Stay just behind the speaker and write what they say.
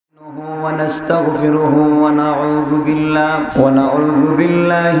ونستغفره ونعوذ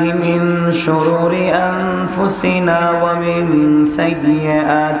بالله من شرور أنفسنا ومن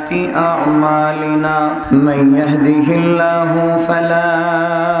سيئات أعمالنا من يهده الله فلا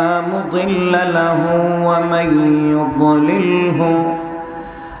مضل له ومن يضلله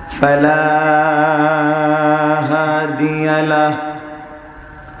فلا هادي له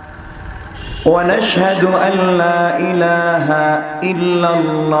ونشهد أن لا إله إلا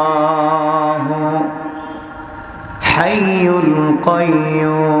الله حي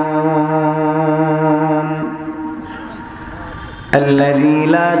القيوم الذي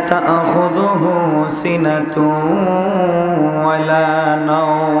لا تأخذه سنة ولا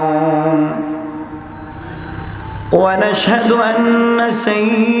نوم ونشهد أن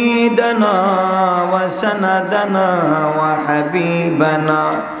سيدنا وسندنا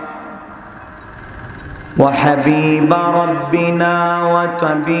وحبيب ربنا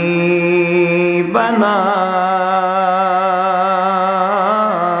وطبيبنا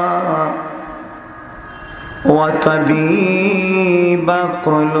وطبيب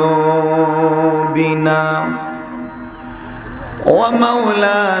قلوبنا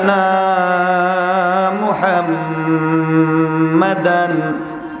ومولانا محمدا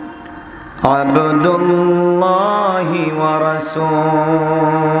عبد الله ورسوله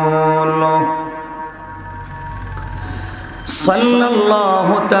صلى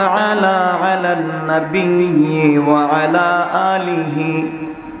الله تعالى على النبي وعلى آله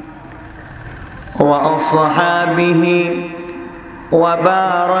وأصحابه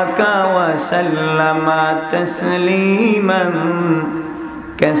وبارك وسلم تسليما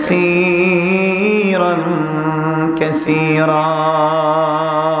كثيرا كثيرا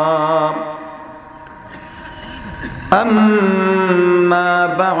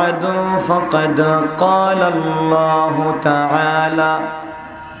أما بعد فقد قال الله تعالى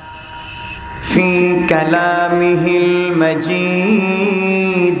في كلامه المجيد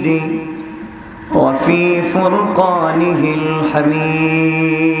وفي فرقانه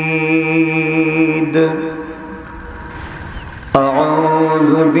الحميد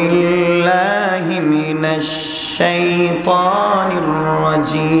أعوذ بالله من الشيطان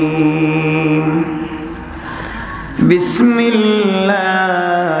الرجيم بسم الله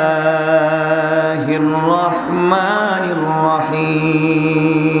الرحمن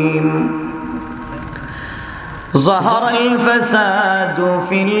الرحيم ظهر الفساد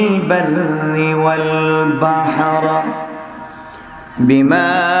في البر والبحر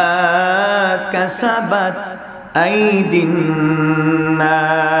بما كسبت أيدي الناس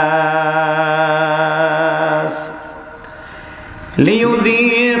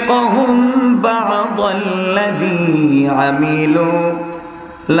ليذيقهم بعض الذي عملوا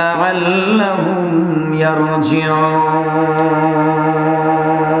لعلهم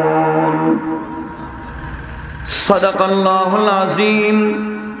يرجعون صدق الله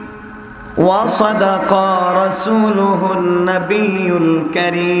العظيم وصدق رسوله النبي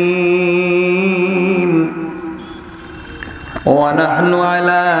الكريم ونحن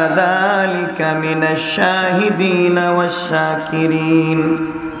على ذلك من الشاهدين والشاكرين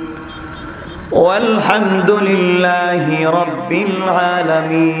والحمد لله رب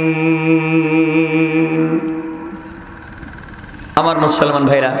العالمين আমার মুসলমান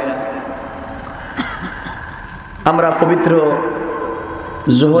ভাইরা আমরা পবিত্র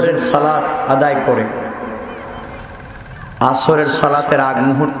যোহরের সালাত আদায় করে আসরের সালাতের আগ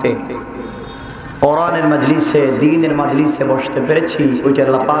মুহূর্তে কোরআনের মজলিসে দ্বীনের মজলিসে বসতে পেরেছি ওইটা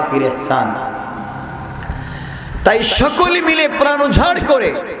আল্লাহ পাকের ইহসান তাই সকলে মিলে প্রাণ উজাড় করে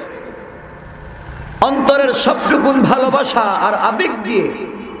অন্তরের সবটুকু ভালোবাসা আর আবেগ দিয়ে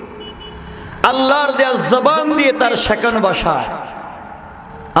আল্লাহর দেয়া জবান দিয়ে তার শেখানো ভাষা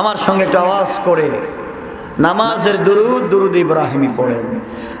আমার সঙ্গে একটা আওয়াজ করে নামাজের দুরুদ ইব্রাহিমি পড়েন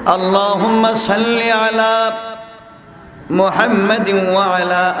আল্লাহুম্মা সাল্লি আলা মুহাম্মাদিন ওয়া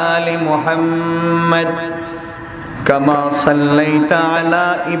আলা আলি মুহাম্মাদ কামা সাল্লাইতা আলা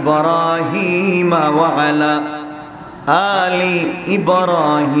ইব্রাহিম ওয়া আলা আলি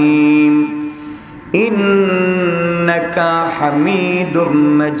ইব্রাহিম ইন্নাকা হামিদুম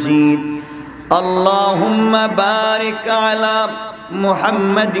মাজিদ আল্লাহুম্মা বারিক আলা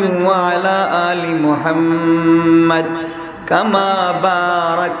محمد وعلى آل محمد كما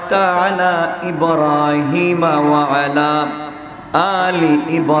باركت على إبراهيم وعلى آل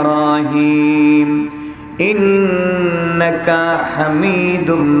إبراهيم إنك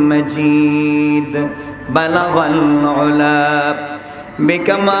حميد مجيد بلغ العلا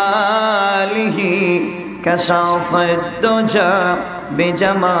بكماله كشف الدجى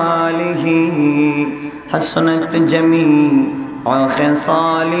بجماله حسنت جميع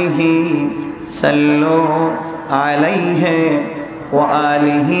وخصاله صلوا عليه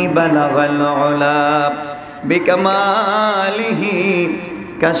وآله بلغ العلا بكماله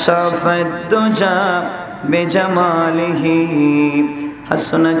كشف الدجى بجماله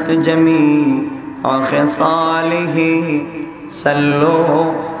حسنت جميع خصاله صلوا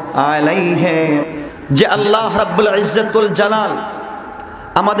عليه যে আল্লাহ রাব্বুল ইজ্জতুল জালাল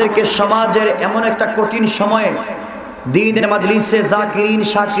আমাদেরকে সমাজের এমন একটা কঠিন সময়ে দ্বীনের মাজলিসে জাকিরিন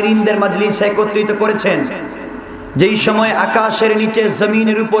শাকিরিনদের মাজলিসে একত্রিত করেছেন, যেই সময় আকাশের নিচে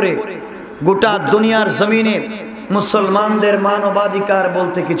জমিনের উপরে গোটা দুনিয়ার জমিনে মুসলমানদের মানবাধিকার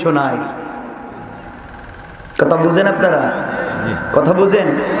বলতে কিছু নাই। কথা বুঝেন আপনারা? কথা বুঝেন?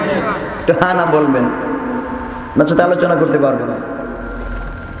 একটু হ্যাঁ না বলবেন, নচেত আলোচনা করতে পারবো না।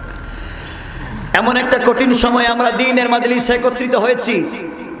 এমন একটা কঠিন সময় আমরা দ্বীনের মাজলিসে একত্রিত হয়েছি,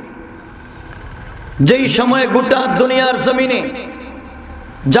 যেই সময়ে গোটা দুনিয়ার জমিনে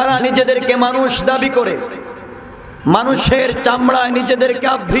যারা নিজেদেরকে মানুষ দাবি করে, মানুষের চামড়ায় নিজেদেরকে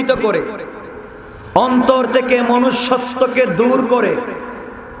আবৃত করে, অন্তর থেকে মনুষ্যত্বকে দূর করে,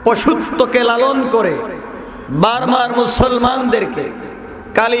 পশুত্বকে লালন করে, বারবার মুসলমানদেরকে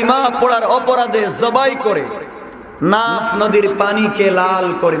কালিমা পড়ার অপরাধে জবাই করে নাফ নদীর পানিকে লাল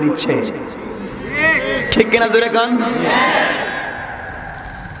করে দিচ্ছে। ঠিক কিনা জোরে কান?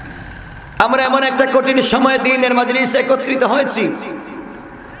 আমরা এমন একটা কঠিন সময়ে দ্বীনের মাজলিসে একত্রিত হয়েছি,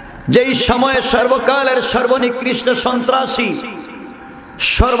 যেই সময়ে সর্বকালের সর্বনিকৃষ্ট সন্ত্রাসী,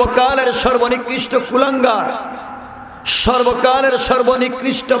 সর্বকালের সর্বনিকৃষ্ট কুলাঙ্গার, সর্বকালের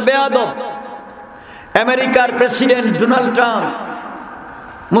সর্বনিকৃষ্ট বেয়াদব আমেরিকার প্রেসিডেন্ট ডোনাল্ড ট্রাম্প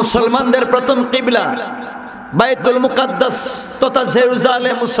মুসলমানদের প্রথম কিবলা বাইতুল মুকাদ্দাস তথা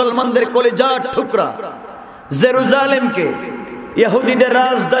জেরুজালেম, মুসলমানদের কলিজার টুকরা জেরুজালেমকে ইহুদিদের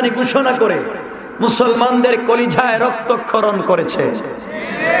রাজধানী ঘোষণা করে মুসলমানদের কলিজায় রক্তক্ষরণ করেছে।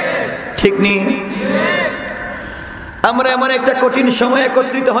 ঠিক নেই? আমরা এমন একটা কঠিন সময়ে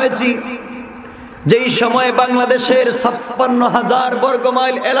একত্রিত হয়েছি, যেই সময়ে বাংলাদেশের ৫৬,০০০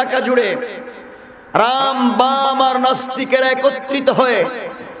 বর্গমাইল এলাকা জুড়ে রাম বাম আর নাস্তিকেরা একত্রিত হয়ে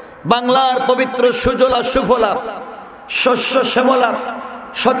বাংলার পবিত্র সুজলা সুফলা শস্য শ্যামলা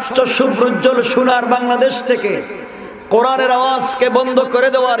স্বচ্ছ শুভ্রোজ্জ্বল সোনার বাংলাদেশ থেকে কোরআনের আওয়াজকে বন্ধ করে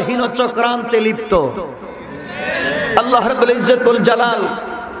দেওয়ার হীন চক্রান্তে লিপ্ত। আল্লাহ রাব্বুল ইজ্জতুল জালাল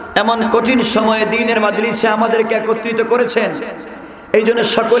এমন কঠিন সময়ে দ্বীনের মাজলিসে আমাদেরকে একত্রিত করেছেন। এই জন্য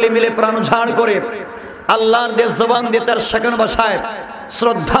সকলে মিলে প্রাণ ঝাড় করে আল্লাহর দেশ জবান দিয়ে তার সেখান ভাষায়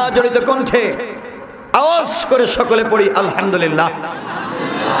শ্রদ্ধা জড়িত কণ্ঠে আওয়াজ করে সকলে পড়ি আলহামদুলিল্লাহ।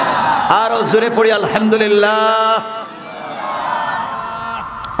 আরো জোরে পড়ি আলহামদুলিল্লাহ।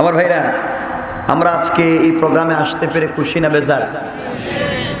 আমার ভাইরা, আমরা আজকে এই প্রোগ্রামে আসতে পেরে খুশি না বেজার?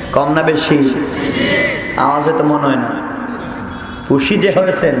 কম না বেশি? আওয়াজে তো মনে হয় না। খুশি যে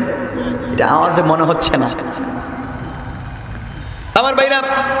হয়েছেন এটা আওয়াজে মনে হচ্ছে না। আমার ভাইরা,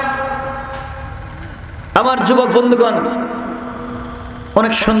 আমার যুবক বন্ধুগণ,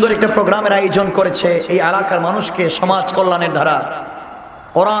 অনেক সুন্দর একটা প্রোগ্রামের আয়োজন করেছে। এই এলাকার মানুষকে সমাজ কল্যাণের ধারা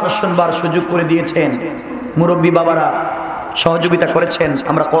কোরআন শুনবার সুযোগ করে দিয়েছেন। মুরব্বী বাবারা সহযোগিতা করেছেন,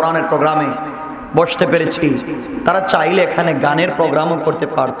 আমরা কোরআনের প্রোগ্রামে বসতে পেরেছি। তারা চাইলে এখানে গানের প্রোগ্রামও করতে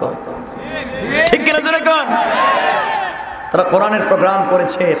পারতো। ঠিক কিনা জোরে কোন? তারা কোরআনের প্রোগ্রাম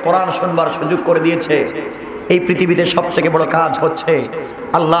করেছে, কোরআন শুনবার সুযোগ করে দিয়েছে। এই পৃথিবীতে সব থেকে বড় কাজ হচ্ছে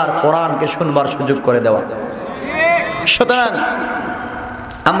আল্লাহর কোরআনকে শুনবার সুযোগ করে দেওয়া। সুতরাং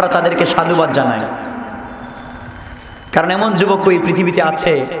আমরা তাদেরকে সাধুবাদ জানাই, কারণ এমন যুবক এই পৃথিবীতে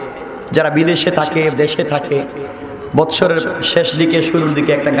আছে যারা বিদেশে থাকে, দেশে থাকে, বৎসরের শেষ দিকে শুরুর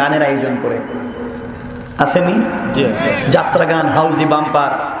দিকে একটা গানের আয়োজন করে। আসেনি? যাত্রা গান, হাউজি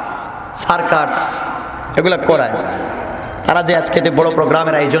বাম্পার, সার্কাস এগুলা করায়। তারা যে আজকে বড়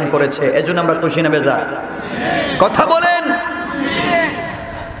প্রোগ্রামের আয়োজন করেছে, এজন্য আমরা খুশি না বেজার? কথা বলেন।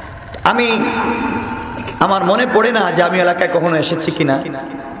 আমার মনে পড়ে না যে আমি এলাকায় কখনো এসেছি কিনা।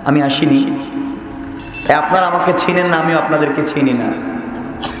 আমি আসিনি, তাই আপনারা আমাকে চিনেন না, আমিও আপনাদেরকে চিনি না।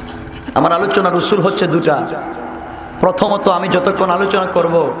 আমার আলোচনার উসুল হচ্ছে দুটা। প্রথমত, আমি যতক্ষণ আলোচনা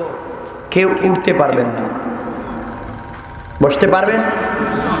করব কেউ উঠতে পারবেন না। বসতে পারবেন?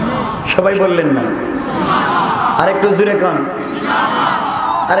 সবাই বললেন না? আরেকটু জোরে কান।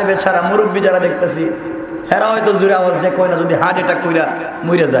 আরে বেচারা মুরব্বী যারা দেখতেছি হেরা হয়তো জোরে আওয়াজ দিয়ে কয় না, যদি হার্ট অ্যাটাক কইরা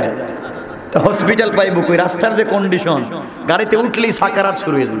মরে যায় তো হসপিটাল পাইব কই? রাস্তার যে কন্ডিশন, গাড়িতে উঠলেই সাকারাত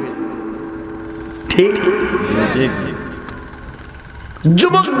শুরু হয়ে যাবে। ঠিক?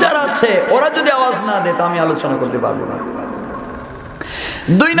 যুবক যারা আছে ওরা যদি আওয়াজ না দেয় তো আমি আলোচনা করতে পারবো না।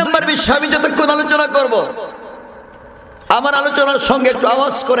 দুই নম্বর বিষয়, আমি যতক্ষণ আলোচনা করব আমার আলোচনার সঙ্গে একটু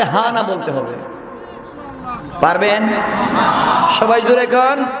আওয়াজ করে হা না বলতে হবে। পারবেন? সবাই জোরে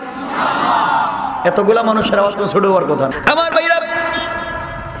কান। এতগুলা মানুষের আওয়াজ তো ছোট হওয়ার কথা না। আমার ভাইরা,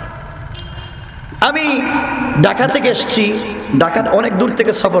 আমি ঢাকা থেকে এসেছি, ঢাকার অনেক দূর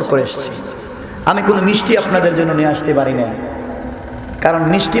থেকে সফর করে এসেছি। আমি কোনো মিষ্টি আপনাদের জন্য নিয়ে আসতে পারি না, কারণ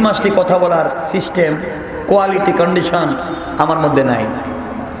মিষ্টি মাষ্টি কথা বলার সিস্টেম, কোয়ালিটি, কন্ডিশন আমার মধ্যে নাই।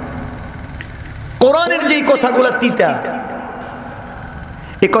 কোরআনের যেই কথাগুলো তিতা,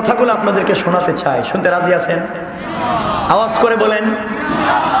 এই কথাগুলো আপনাদেরকে শোনাতে চাই। শুনতে রাজি আছেন? আওয়াজ করে বলেন,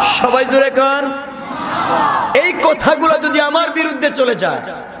 সবাই জোরে কান। এই কথাগুলো যদি আমার বিরুদ্ধে চলে যায়,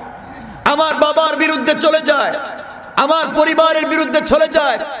 আমার বাবার বিরুদ্ধে চলে যায়, আমার পরিবারের বিরুদ্ধে চলে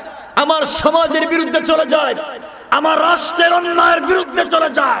যায়, আমার সমাজের বিরুদ্ধে চলে যায়, আমার রাষ্ট্রের অন্যায়ের বিরুদ্ধে চলে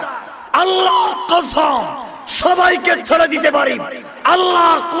যায়, আল্লাহর কসম সবাইকে ছেড়ে দিতে পারি,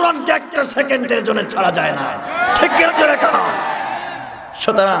 আল্লাহর কোরআনকে একটা সেকেন্ডের জন্য ছাড়া যায় না। ঠিক কি না?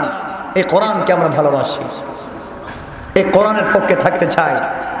 সুতরাং এই কোরআনকে আমরা ভালোবাসি, এই কোরআনের পক্ষে থাকতে চাই,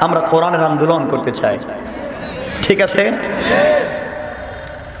 আমরা কোরআনের আন্দোলন করতে চাই। ঠিক আছে?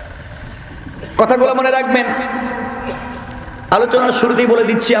 কথাগুলো মনে রাখবেন। আলোচনার শুরুতেই বলে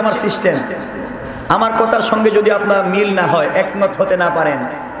দিচ্ছি আমার সিস্টেম। আমার কথার সঙ্গে যদি আপনার মিল না হয়, একমত হতে না পারেন,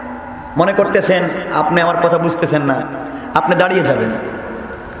 মনে করতেছেন আপনি আমার কথা বুঝতেছেন না, আপনি দাঁড়িয়ে যাবেন,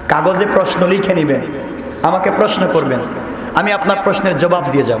 কাগজে প্রশ্ন লিখে নেবেন, আমাকে প্রশ্ন করবেন, আমি আপনার প্রশ্নের জবাব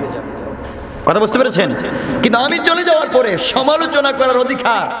দিয়ে যাব। কথা বুঝতে পেরেছেন? কিন্তু আমি চলে যাওয়ার পরে সমালোচনা করার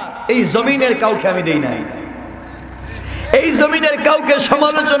অধিকার এই জমিনের কাউকে আমি দেই নাই, এই জমিনের কাউকে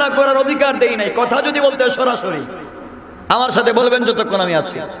সমালোচনা করার অধিকার দেই নাই। কথা যদি বলতে সরাসরি আমার সাথে বলবেন যতক্ষণ আমি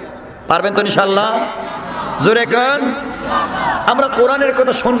আছি। পারবেন তো ইনশাআল্লাহ? জোরে কান। আমরা কোরআনের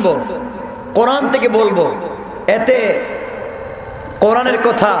কথা শুনবো, কোরআন থেকে বলবো, এতে কোরআনের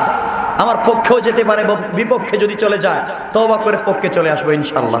কথা আমার পক্ষেও যেতে পারে, বিপক্ষে যদি চলে যায় তওবা করে পক্ষে চলে আসবো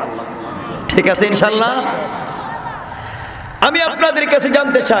ইনশাআল্লাহ। ঠিক আছে ইনশাআল্লাহ? আমি আপনাদের কাছে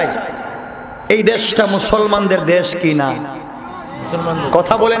জানতে চাই, এই দেশটা মুসলমানদের দেশ কি না?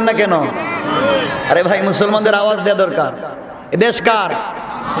 কথা বলেন না কেন? আরে ভাই, মুসলমানদের আওয়াজ দেওয়া দরকার। এই দেশ কার?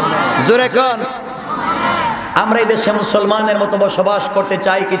 জোরে কান। আমরা এই দেশে মুসলমানের মতো বসবাস করতে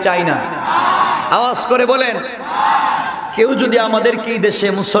চাই কি চাই না? আওয়াজ করে বলেন। কেউ যদি আমাদেরকে এই দেশে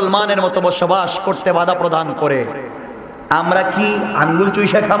মুসলমানের মতো বসবাস করতে বাধা প্রদান করে, আমরা কি আঙ্গুল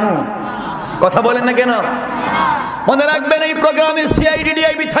চুইসা খামু? কথা বলেন না কেন? মনে রাখবেন, এই প্রোগ্রামে সিআইডি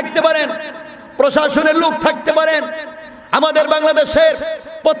ডিআইবি থাকতে পারেন, প্রশাসনের লোক থাকতে পারেন, আমাদের বাংলাদেশের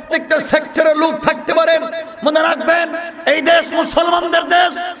প্রত্যেকটা সেক্টরের লোক থাকতে পারেন। মনে রাখবেন, এই দেশ মুসলমানদের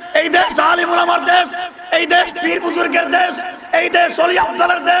দেশ, এই দেশ আলিম উলামার দেশ, এই দেশ পীর বুজুর্গের দেশ, এই দেশ ওলি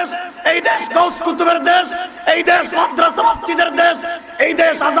আফজালের দেশ, এই দেশ গাউস কুতুবের দেশ, এই দেশ মাদ্রাসা মসজিদের দেশ, এই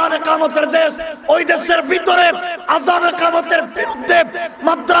দেশ আযান ইকামতের দেশ। ওই দেশের ভিতরে আযান ইকামতের বিরুদ্ধে,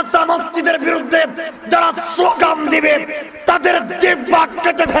 মাদ্রাসা মসজিদের বিরুদ্ধে যারা স্লোগান দিবে, তাদের জিহ্বা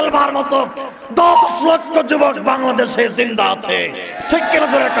কেটে ফেলবার মতো 10 লক্ষ যুবক বাংলাদেশে জিন্দা আছে। ঠিক কিনা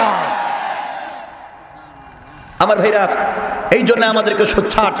জোরে কান। আমার ভাইরা, এই জন্য আমাদেরকে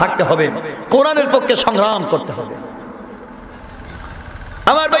সোচ্চার থাকতে হবে, কোরআনের পক্ষে সংগ্রাম করতে হবে।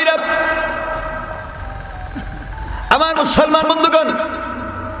 আমার ভাইরা, আমার মুসলমান বন্ধুগণ,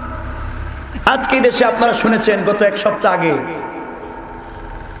 আজকে দেশে আপনারা শুনেছেন, গত এক সপ্তাহ আগে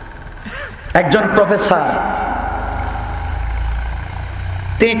একজন প্রফেসর,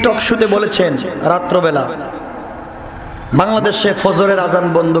 তিনি টক শোতে বলেছেন, রাত্রবেলা বাংলাদেশে ফজরের আজান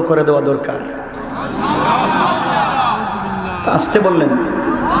বন্ধ করে দেওয়া দরকার। আসতে বললেন।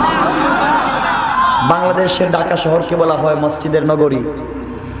 বাংলাদেশের ঢাকা শহরকে বলা হয় মসজিদের নগরী।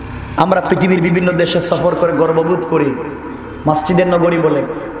 আমরা পৃথিবীর বিভিন্ন দেশে সফর করে গর্ববোধ করি, মসজিদের নগরী বলে,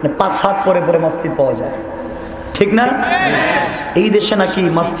 5 হাত পরে পরে মসজিদ পাওয়া যায়। ঠিক না? এই দেশে নাকি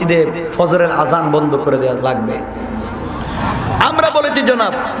মসজিদে ফজরের আজান বন্ধ করে দেওয়া লাগবে। আমরা বলেছি,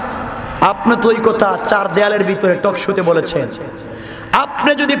 জনাব আপনি তো ওই কথা 4 দেয়ালের ভিতরে টক শোতে বলেছেন,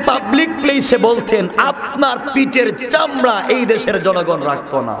 আপনি যদি পাবলিক প্লেসে বলতেন, আপনার পিঠের চামড়া এই দেশের জনগণ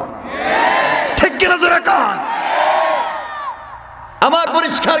রাখতো না। ঠিক কিনা জোরে কান। আমার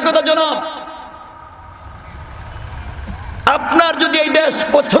পরিষ্কার কথা জনাব, আপনার যদি এই দেশ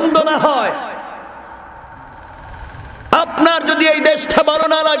পছন্দ না হয়, আপনার যদি এই দেশটা ভালো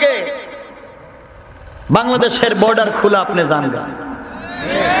না লাগে, বাংলাদেশের বর্ডার খোলা, আপনি জানবেন।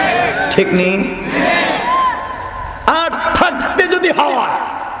 ঠিক নেই? আর থাকতে যদি হয়,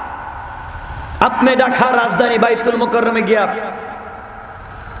 আপনি ঢাকার রাজধানী বাইতুল মুকাররমে গিয়া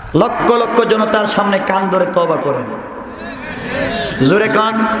লক্ষ লক্ষ জনতার সামনে কান ধরে তওবা করেন। জোরে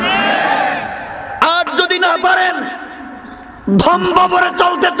কান। আর যদি না পারেন, ধম্ব ভরে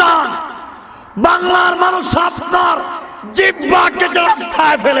চলতে চান, বাংলার মানুষ আপনার জিহ্বা কেটে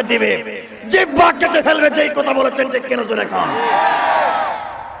রাস্তায় ফেলে দিবে, জিহ্বা কেটে ফেলবে যেই কথা বলেছেন, ঠিক কেন জোরে কন।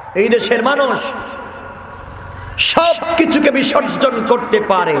 এই দেশের মানুষ সব কিছুকে বিসর্জন করতে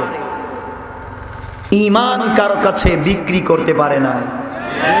পারে, ঈমান কারো কাছে বিক্রি করতে পারে না।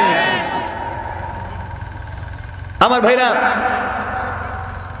 আমার ভাইরা,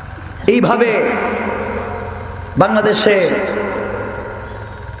 এইভাবে বাংলাদেশে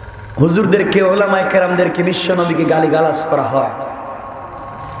হুজুরদেরকে, ওলামায়ে কেরামদেরকে, বিশ্ব নবীকে গালিগালাজ করা হয়।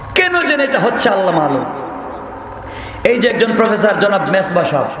 কেন যেন এটা হচ্ছে আল্লাহ মালুম। এই যে একজন প্রফেসর জনাব মেসবা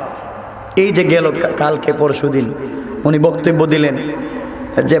সাহেব, এই যে গেল কালকে পরশুদিন, উনি বক্তব্য দিলেন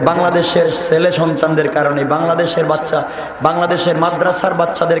যে বাংলাদেশের ছেলে সন্তানদের কারণে, বাংলাদেশের বাচ্চা, বাংলাদেশের মাদ্রাসার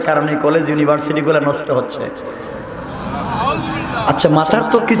বাচ্চাদের কারণে কলেজ ইউনিভার্সিটিগুলো নষ্ট হচ্ছে। আচ্ছা, মাথার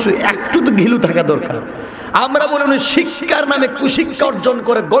তো কিছু একটু তো ঘিলু থাকা দরকার। আমরা বলি উনি শিক্ষার নামে কুশিক্ষা অর্জন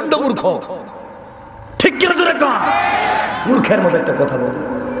করে গন্ডমূর্খ, ঠিক কিনা জোরে কন। মূর্খের মতো একটা কথা বল,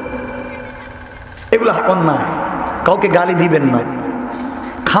 এগুলো অন্যায়। কাউকে গালি দিবেন না,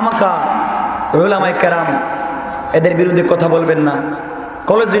 খামাখা উলামায়ে কেরাম এদের বিরুদ্ধে কথা বলবেন না।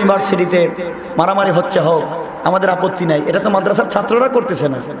 কলেজ ইউনিভার্সিটিতে মারামারি হচ্ছে, হোক, আমাদের আপত্তি নাই। এটা তো মাদ্রাসার ছাত্ররা করতেছে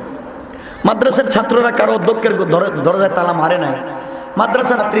না। মাদ্রাসার ছাত্ররা কারো অধ্যক্ষের দরজায় তালা মারে নাই।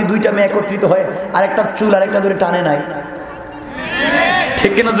 মাদ্রাসা রাত্রি দুইটা মেয়ে একত্রিত হয়ে আরেকটা চুল আরেকটা ধরে টানে নাই,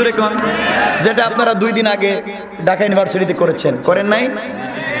 ঠিক কিনা জোরে কন। যেটা আপনারা 2 দিন আগে ঢাকা ইউনিভার্সিটিতে করেছেন, করেন নাই?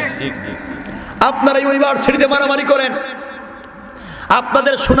 আপনারা ইউনিভার্সিটিতে মারামারি করেন,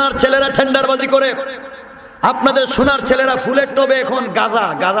 আপনাদের সোনার ছেলেরা টেন্ডারবাজি করে, আপনাদের সোনার ছেলেরা ফুলের টবে এখন গাঁজা,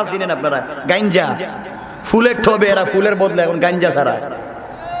 গাঁজা চিনেন আপনারা, গাঞ্জা, ফুলের টবে এরা ফুলের বদলে এখন গাঞ্জা ছাড়া।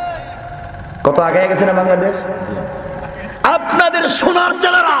 কত আগে গেছে না বাংলাদেশ? আপনাদের সোনার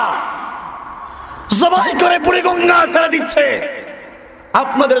ছেলেরা জবাই করে বুড়ি গঙ্গা ফেলে দিচ্ছে।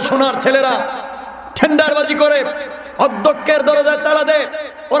 আপনাদের সোনার ছেলেরা টেন্ডারবাজি করে, অধ্যক্ষের দরজায় তালা দেয়,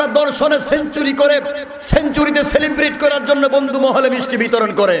 ওরা দর্শনে সেঞ্চুরি করে, সেঞ্চুরিতে সেলিব্রেট করার জন্য বন্ধু মহলে মিষ্টি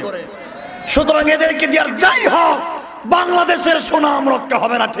বিতরণ করে। সুতরাং এদেরকে দিয়ে আর যাই হোক বাংলাদেশের সুনাম রক্ষা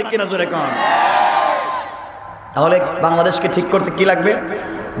হবে না, ঠিক কিনা জোরে কন। তাহলে বাংলাদেশকে ঠিক করতে কি লাগবে?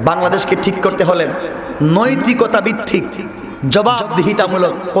 বাংলাদেশকে ঠিক করতে হলে নৈতিকতা ভিত্তিক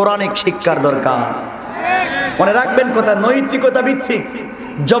জবাবদিহিতামূলক পৌরাণিক শিক্ষার দরকার। মনে রাখবেন কথা, নৈতিকতা ভিত্তিক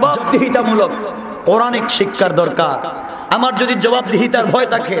জবাবদিহিতামূলক পৌরাণিক শিক্ষার দরকার। আমার যদি জবাবদিহিতার ভয়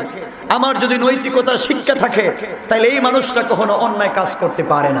থাকে, আমার যদি নৈতিকতার শিক্ষা থাকে, তাহলে এই মানুষটা কখনো অন্যায় কাজ করতে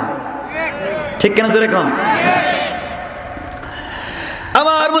পারে না, ঠিক কিনা জোরে কন।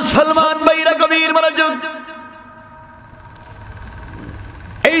 আমার মুসলমান ভাইরা গভীর মনোযোগ।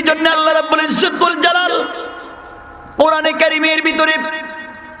 এই জন্য আল্লাহ রাব্বুল ইজ্জতুল জালাল কোরআনে কারীমের ভিতরে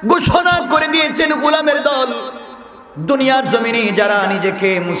ঘোষণা করে দিয়েছেন, গোলামের দল দুনিয়ার জমিনে যারা নিজেকে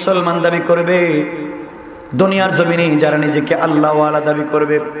মুসলমান দাবি করবে, দুনিয়ার জমিনে যারা নিজেকে আল্লাহওয়ালা দাবি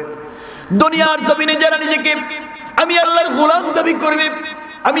করবে, দুনিয়ার জমিনে যারা নিজেকে আমি আল্লাহর গোলাম দাবি করবে,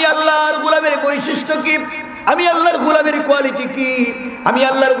 আমি আল্লাহর গোলামের বৈশিষ্ট্য কি, আমি আল্লাহর গোলামের কোয়ালিটি কি, আমি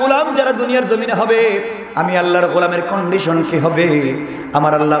আল্লাহর গোলাম যারা দুনিয়ার জমিনে হবে, আমি আল্লাহর গোলামের কন্ডিশন কি হবে,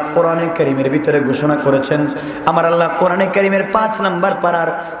 আমার আল্লাহ কোরআনে কারীমের ভিতরে ঘোষণা করেছেন। আমার আল্লাহ কোরআনে কারীমের 5 নম্বর পারার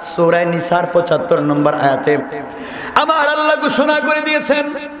সূরা নিসার 75 নম্বর আয়াতে আমার আল্লাহ ঘোষণা করে দিয়েছেন,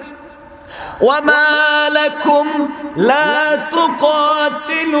 ওয়ামা লাকুম লা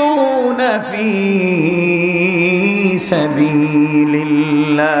তুকাতিলুনা ফি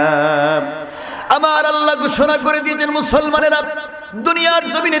সাবিলিল্লাহ। আমার আল্লাহ ঘোষণা করে দিয়েছেন, মুসলমানেরা দুনিয়ার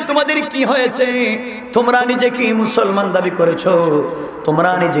জমিনে তোমাদের কি হয়েছে? তোমরা নিজেকে মুসলমান দাবি করেছো, তোমরা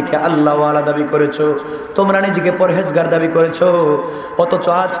নিজেকে আল্লাহওয়ালা দাবি করেছো, তোমরা নিজেকে পরহেজগার দাবি করেছো, অথচ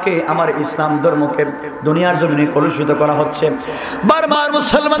আজকে আমার ইসলাম ধর্মকে দুনিয়ার জমিনে কলুষিত করা হচ্ছে। বারবার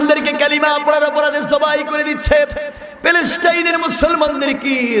মুসলমানদেরকে কালিমা পড়ার অপরাধে জবাই করে দিচ্ছে। প্যালেস্টাইনের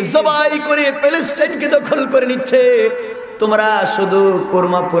মুসলমানদেরকে জবাই করে প্যালেস্টাইনকে দখল করে নিচ্ছে। তোমরা শুধু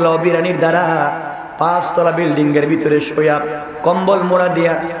কুরমা পোলাও বিরিয়ানির দ্বারা 5 তলা বিল্ডিং এর ভিতরে শুয়া কম্বল মোড়া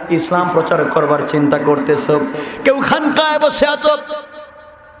দিয়া ইসলাম প্রচার করবার চিন্তা করতেছো। কেউ খানকায় বসে আছো,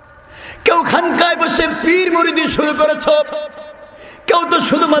 কেউ খানকায় বসে পীর মুরিদি শুরু করেছো, কেউ তো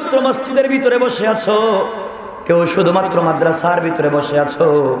শুধুমাত্র মসজিদের ভিতরে বসে আছো, কেউ শুধুমাত্র মাদ্রাসার ভিতরে বসে আছো।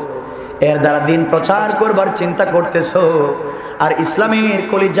 এর দ্বারা দিন প্রচার করবার চিন্তা করতেছো, আর ইসলামের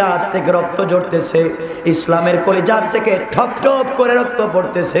কলিজাত থেকে রক্ত ঝরতেছে, ইসলামের কলিজাত থেকে ঠপ ঠপ করে রক্ত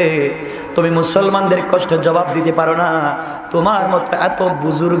পড়তেছে। তুমি মুসলমানদের কষ্ট জবাব দিতে পারো না, তোমার মতো এত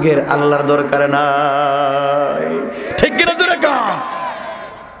বুজুর্গের আল্লাহর দরকার নাই, ঠিক কিনা জোরে কও।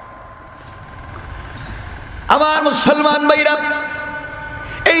 আমার মুসলমান ভাইরা,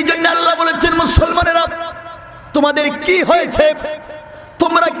 এই জন্য আল্লাহ বলেছেন, মুসলমানেরা তোমাদের কি হয়েছে?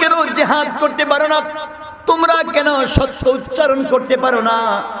 তোমরা কেন জিহাদ করতে পারো না? তোমরা কেন সত্য উচ্চারণ করতে পারো না?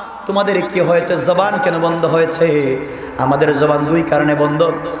 তোমাদের কি হয়েছে, জবান কেন বন্ধ হয়েছে? আমাদের জবান দুই কারণে বন্ধ।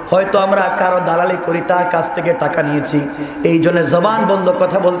 হয়তো আমরা কারো দালালি করি, তার কাছ থেকে টাকা নিয়েছি, এই জন্য জবান বন্ধ,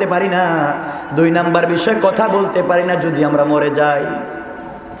 কথা বলতে পারি না। দুই নাম্বার বিষয়, কথা বলতে পারি না যদি আমরা মরে যাই।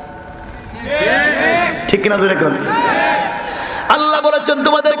 ঠিক কিনা জোরে বলেন? আল্লাহ বলেছেন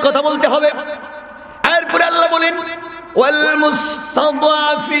তোমাদের কথা বলতে হবে। এরপরে আল্লাহ বলেন ওয়াল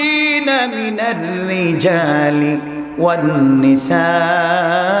মুস্তাদআফিনা মিনার রিজালি ওয়ান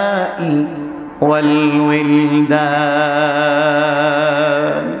নিসাই ওয়াল উইলদান।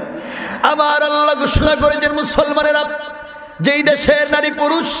 আমার আল্লাহ ঘোষণা করেছেন মুসলমানেরা, যেই দেশের নারী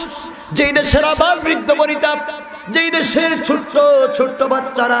পুরুষ, যেই দেশের আবাল বৃদ্ধ বনিতা, যেই দেশের ছোট্ট ছোট্ট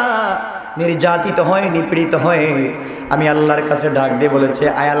বাচ্চারা নির্যাতিত হয়, নিপীড়িত হয়, আমি আল্লাহর কাছে ডাক দিয়ে বলেছে,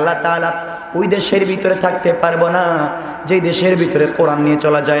 আয় আল্লাহ তাআলা, ওই দেশের ভিতরে থাকতে পারবো না যেই দেশের ভিতরে কোরআন নিয়ে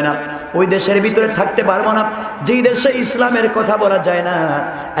চলা যায় না, ওই দেশের ভিতরে থাকতে পারবো না যেই দেশে ইসলামের কথা বলা যায় না।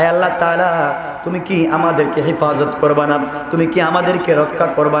 আয় আল্লাহ তাআলা, তুমি কি আমাদেরকে হেফাজত করবা না? তুমি কি আমাদেরকে রক্ষা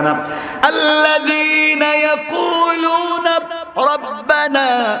করবা না? আল্লাযীনা ইয়াকুলুনা রাব্বানা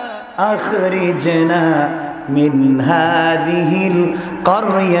আখরিজনা মিন হাদিহিল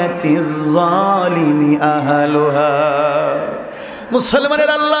ক্বরয়াতিজ যালিমি আহলুহা।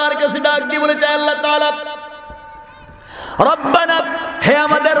 মুসলমানের আল্লাহর কাছে ডাক দিয়ে বলেছে, আল্লাহ তাআলা, রব্বানা, হে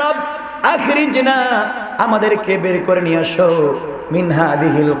আমাদের রব, আখরিজনা, আমাদেরকে বের করে নিয়ে আসো, মিন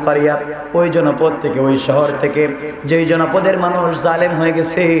হাদিহিল ক্বরয়া, ওই জনপদ থেকে, ওই শহর থেকে, যেই জনপদের মানুষ জালেম হয়ে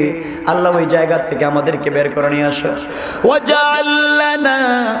গেছে, আল্লাহ ওই জায়গা থেকে আমাদেরকে বের করে নিয়ে আসো। ওয়াজআল লানা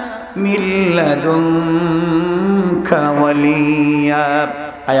মিন লাদুনকা ওয়ালিয়া,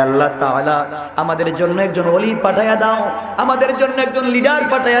 আয় আল্লাহ তাআলা, আমাদের জন্য একজন ওলি পাঠায়া দাও, আমাদের জন্য একজন লিডার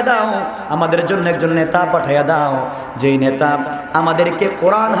পাঠায়া দাও, আমাদের জন্য একজন নেতা পাঠায়া দাও, যেই নেতা আমাদেরকে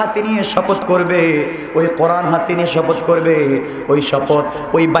কোরআন হাতে নিয়ে শপথ করবে, ওই কোরআন হাতে নিয়ে শপথ করবে, ওই শপথ,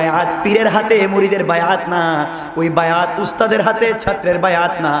 ওই বায়াত পীরের হাতে মুরিদের বায়াত না, ওই বায়াত উস্তাদের হাতে ছাত্রের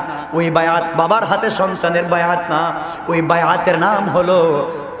বায়াত না, ওই বায়াত বাবার হাতে সন্তানের বায়াত না, ওই বায়াতের নাম হলো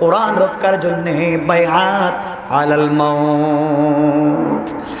কোরআন রক্ষার জন্য বায়াত আলাল মাউত।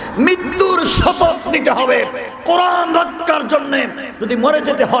 মৃত্যুর শপথ নিতে হবে কোরআন রক্ষার জন্য। যদি মরে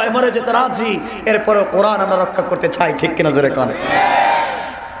যেতে হয়, মরে যেতে রাজি, এরপরে কোরআন আমরা রক্ষা করতে চাই। ঠিক কিনা জোরে কোন?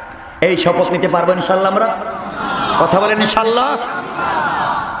 এই শপথ নিতে পারবো ইনশাআল্লাহ আমরা? কথা বলেন ইনশাআল্লাহ।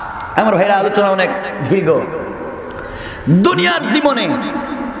 আমার ভাইরা, আলোচনা অনেক দীর্ঘ। দুনিয়ার জীবনে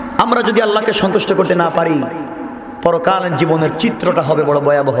আমরা যদি আল্লাহকে সন্তুষ্ট করতে না পারি, পরকালীন জীবনের চিত্রটা হবে বড়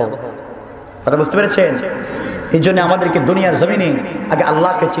ভয়াবহ। কথা বুঝতে পেরেছেন? এই জন্য আমাদেরকে দুনিয়ার জমিনে আগে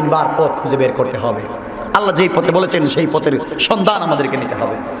আল্লাহকে চিনবার পথ খুঁজে বের করতে হবে। আল্লাহ যেই পথে বলেছেন সেই পথের সন্ধান আমাদেরকে নিতে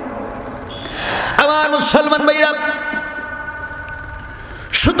হবে। আমার মুসলমান ভাইরা,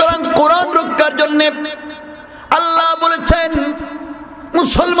 সুতরাং কোরআন রক্ষার জন্য আল্লাহ বলেছেন,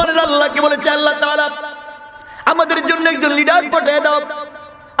 মুসলমানের আল্লাহকে বলেছে, আল্লাহ তাআলা, আমাদের জন্য একজন লিডার পাঠিয়ে দাও,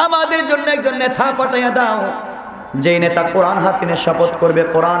 আমাদের জন্য একজন নেতা পাঠিয়ে দাও, যেই নেতা কোরআন হাতে নিয়ে শপথ করবে,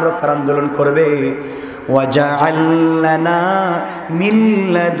 কোরআন রক্ষার আন্দোলন করবে। ওয়াজআল লানা মিন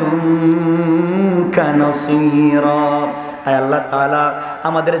লাদুনকা নাসীরা, আয় আল্লাহ তাআলা,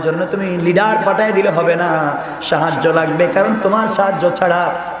 আমাদের জন্য তুমি লিডার পাঠিয়ে দিলে হবে না, সাহায্য লাগবে, কারণ তোমার সাহায্য ছাড়া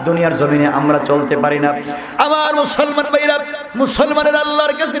দুনিয়ার জমিনে আমরা চলতে পারি না। আমার মুসলমান ভাইরা, মুসলমানের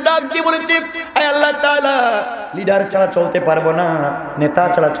আল্লাহর কাছে ডাক দিয়ে বলেছে, আয় আল্লাহ তাআলা, লিডার ছাড়া চলতে পারবো না, নেতা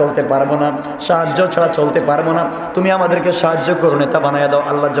ছাড়া চলতে পারবো না, সাহায্য ছাড়া চলতে পারবো না, তুমি আমাদেরকে সাহায্য করো, নেতা বানায় দাও।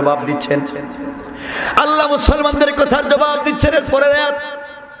 আল্লাহ জবাব দিচ্ছেন, আল্লাহ মুসলমানদের কথার জবাব দিচ্ছেন। পরের আয়াত,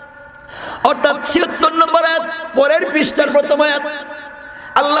 অর্থাৎ ৭৬ নম্বর আয়াত, পরের পৃষ্ঠার প্রথম আয়াত,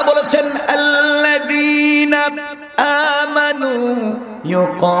 আল্লাহ বলেছেন, আল্লাযীনা আমানু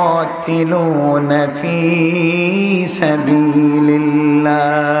ইউকাতিলুনা ফী সাবিলিল্লাহ।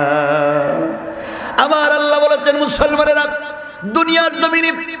 আমার আল্লাহ বলেছেন, মুসলমানেরা, দুনিয়ার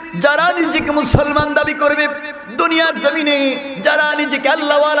জমিনে যারা নিজেকে মুসলমান দাবি করবে, দুনিয়ার জমিনে যারা নিজেকে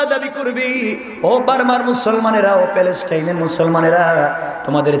আল্লাহওয়ালা দাবি করবে, ও বার্মার মুসলমানেরা, ও প্যালেস্টাইনের মুসলমানেরা,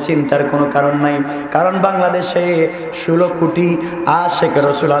 তোমাদের চিন্তার কোনো কারণ নাই, কারণ বাংলাদেশে 16 কোটি আশেক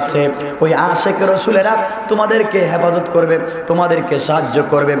রসুল আছে। ওই আশেক রসুলেরা তোমাদেরকে হেফাজত করবে, তোমাদেরকে সাহায্য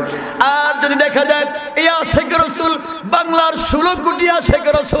করবে। আর যদি দেখা যায় এই আশেক রসুল, বাংলার 16 কোটি আশেক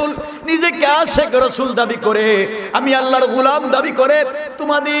রসুল নিজেকে আশেক রসুল দাবি করে, আমি আল্লাহর গোলাম দাবি করে,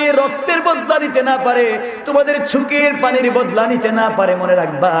 তোমাদের রক্তের বদলা নিতে না পারে, তোমাদের চোখের পানির বদলা নিতে না পারে, মনে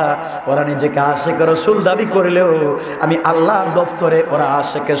রাখবা, ওরা নিজেকে আশেক রসুল দাবি করলেও আমি আল্লাহর দফতরে ওরা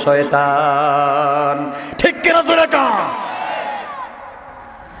আশেকে শয়তান। ঠিক কিনা জোরে কও?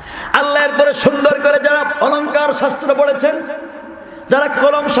 আল্লাহর পরে সুন্দর করে যারা অলংকার শাস্ত্র পড়েছেন, যারা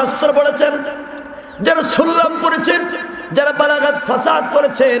কলম শাস্ত্র পড়েছেন, যারা সুল্লাম পড়েছেন, যারা বালাগাত ফাসাদ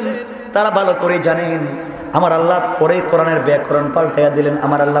করেছেন তারা ভালো করে জানেন আমার আল্লাহ পরে কোরআনের ব্যাকরণ পাল্টাইয়া দিলেন।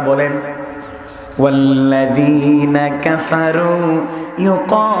 আমার আল্লাহ বলেন والذين كفروا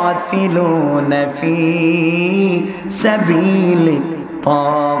يقاتلون في سبيل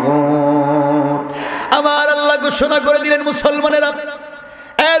الطاغوت। আমার আল্লাহ ঘোষণা করে দিলেন মুসলমানেরা,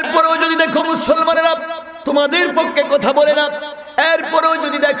 এরপরেও যদি দেখো মুসলমানেরা তোমাদের পক্ষে কথা বলে না, এরপরেও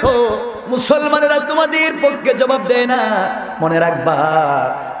যদি দেখো মুসলমানেরা তোমাদের পক্ষে জবাব দেয় না, মনে রাখবা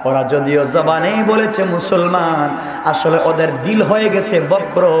ওরা যদিও জবানে বলেছে মুসলমান, আসলে ওদের দিল হয়ে গেছে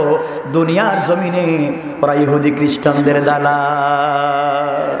বক্র। দুনিয়ার জমিনে ওরা ইহুদি খ্রিস্টানদের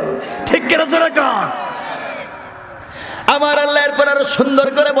দালাল। ঠিক কিনা জোরে কন? আমার আল্লাহ এরপর আরো সুন্দর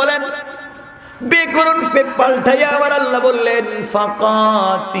করে বলেন, বেকরণ পাল্টাইয়া আমার আল্লাহ বললেন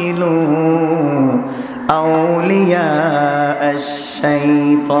ফাকাতিলু আউলিয়া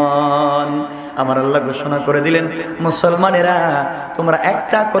আশ-শাইতান। আমার আল্লাহ ঘোষণা করে দিলেন মুসলমানেরা তোমরা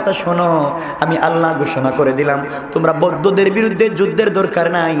একটা কথা শোনো, আমি আল্লাহ ঘোষণা করে দিলাম তোমরা বৌদ্ধদের বিরুদ্ধে যুদ্ধের দরকার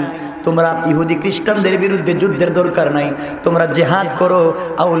নাই, তোমরা ইহুদি খ্রিস্টানদের বিরুদ্ধে যুদ্ধের দরকার নাই, তোমরা জিহাদ করো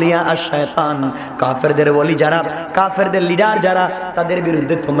আউলিয়া আশ-শাইতান, কাফেরদের ওলি যারা, কাফেরদের লিডার যারা, তাদের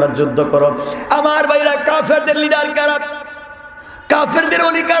বিরুদ্ধে তোমরা যুদ্ধ করো। আমার ভাইরা কাফেরদের লিডার কারা? কাফেরদের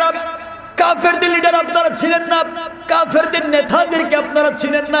ওলি কারা? কাফেরদের লিডার আপনারা ছিলেন না, কাফেরদের নেতাদেরকে আপনারা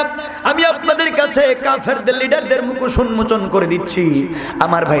ছিলেন না। আমি আপনাদের কাছে কাফেরদের লিডারদের মুখোশ উন্মোচন করে দিচ্ছি।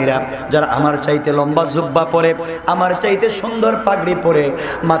 আমার ভাইরা যারা আমার চাইতে লম্বা জুব্বা পরে, আমার চাইতে সুন্দর পাগড়ি পরে,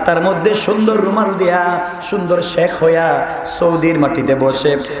 মাথার মধ্যে সুন্দর রুমাল দিয়া, সুন্দর শেখ হইয়া সৌদির মাটিতে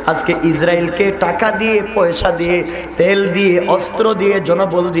বসে আজকে ইসরায়েলকে টাকা দিয়ে, পয়সা দিয়ে, তেল দিয়ে, অস্ত্র দিয়ে,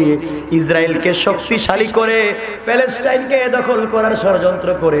 জনবল দিয়ে ইসরায়েলকে শক্তিশালী করে প্যালেস্টাইনকে দখল করার ষড়যন্ত্র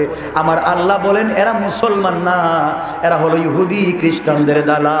করে, আমার আল্লাহ বলেন এরা মুসলমান না, এরা হলো ইহুদি খ্রিস্টানদের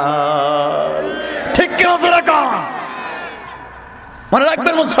দালাল। ঠিক কি মনে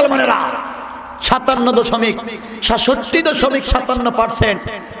রাখবেন মুসলমানেরা, 57.57%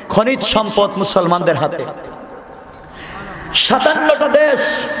 খনিজ সম্পদ মুসলমানদের হাতে। 57টা দেশ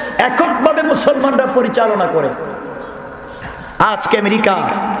এককভাবে মুসলমানরা পরিচালনা করে। আজকে আমেরিকা,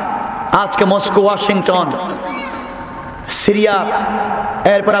 আজকে মস্কো, ওয়াশিংটন, সিরিয়া,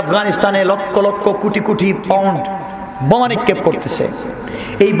 এরপর আফগানিস্তানে লক্ষ লক্ষ কোটি কোটি পাউন্ড বোমা নিক্ষেপ করতেছে।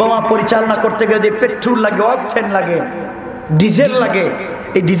 এই বোমা পরিচালনা করতে গেলে যে পেট্রোল লাগে, অকটেন লাগে, ডিজেল লাগে,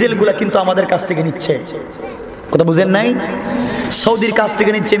 এই ডিজেলগুলা কিন্তু আমাদের কাছ থেকে নিচ্ছে। কথা বুঝেন নাই? সৌদির কাছ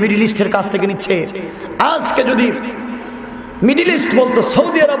থেকে নিচ্ছে, মিডল ইস্টের কাছ থেকে নিচ্ছে। আজকে যদি মিডল ইস্ট বলতো,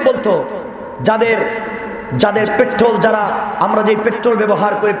 সৌদি আরব বলতো, যাদের যাদের পেট্রোল, যারা আমরা যে পেট্রোল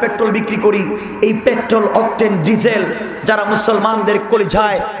ব্যবহার করে পেট্রোল বিক্রি করি, এই পেট্রোল, অকটেন, ডিজেল যারা মুসলমানদের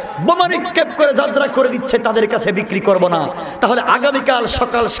কলিজায় বোমা নিক্ষেপ করে যাত্রা করে দিচ্ছে, তাদের কাছে বিক্রি করব না, তাহলে আগামীকাল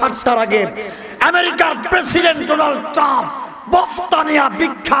সকাল 7টার আগে আমেরিকার প্রেসিডেন্ট ডোনাল্ড ট্রাম্প বস্তা নিয়ে,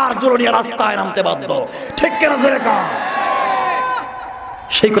 ভিক্ষার ঝুলো নিয়ে রাস্তায় নামতে বাধ্য। ঠিক কেন ধরে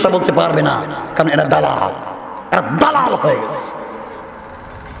সেই কথা বলতে পারবে না, কারণ এরা দালাল, এরা দালাল হয়ে গেছে।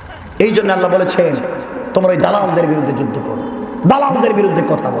 এই জন্য আল্লাহ বলেছেন তোমরা ওই দালালদের বিরুদ্ধে যুদ্ধ করো, দালালদের বিরুদ্ধে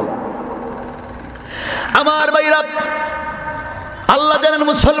কথা বলো। আমার ভাইরা, আল্লাহ জানেন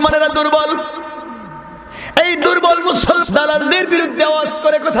মুসলমানেরা দুর্বল। এই দুর্বল মুসলমান দালালদের বিরুদ্ধে আওয়াজ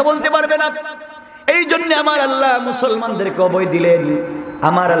করে কথা বলতে পারবে না। এই জন্য আমার আল্লাহ মুসলমানদেরকে অভয় দিলেন।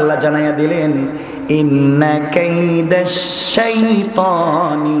 আমার আল্লাহ জানাইয়া দিলেন ইন্না কাইদাশ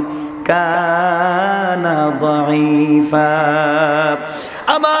শাইতানি কানা দাঈফা।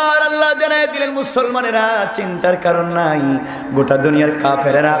 আমার আল্লাহ জানাই দিলেন মুসলমানেরা চিন্তার কারণ নাই, গোটা দুনিয়ার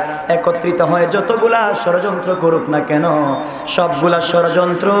কাফেরেরা একত্রিত হয়ে যতগুলা ষড়যন্ত্র করুক না কেন, সবগুলা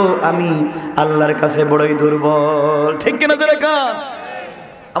ষড়যন্ত্র আমি আল্লাহর কাছে বড়ই দুর্বল। ঠিক কিনা ধরে কান?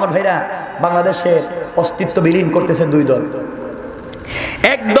 আমার ভাইরা, বাংলাদেশে অস্তিত্ব বিলীন করতেছে দুই দল।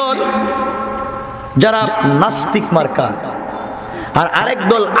 এক দল যারা নাস্তিক মার্কা, আর আরেক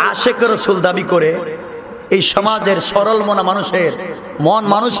দল আশেক রাসূল দাবি করে এই সমাজের সরল মনা মানুষের মন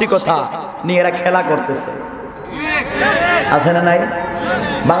মানসিকতা নিয়ে এরা খেলা করতেছে। আছে না নাই?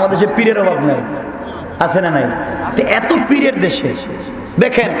 বাংলাদেশে পীরের অভাব নাই, আছে না নাই? এত পীরের দেশে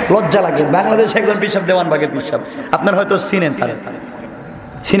দেখেন লজ্জা লাগে। বাংলাদেশে একজন পিসাব, দেওয়ানবাগের পিসাব, আপনারা হয়তো চিনেন, তারা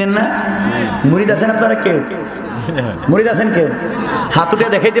চিনেন না? মুরিদ আছেন আপনারা? কেউ মুরিদ আছেন? কেউ হাত উঠে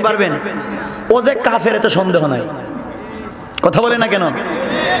দেখাইতে পারবেন? ও যে কাফের এতে সন্দেহ নাই। কথা বলে না কেন?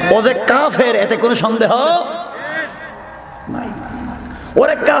 ও যে কাফের এতে কোনো সন্দেহ নাই।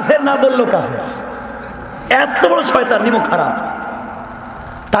 ওরে কাফের না বললো কাফের। এত বড় শয়তান, নিমক খারাপ।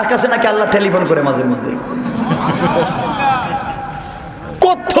 তার কাছে নাকি আল্লাহ টেলিফোন করে মাঝে মধ্যে।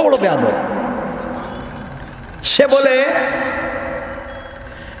 কত বড় বেয়াদব! সে বলে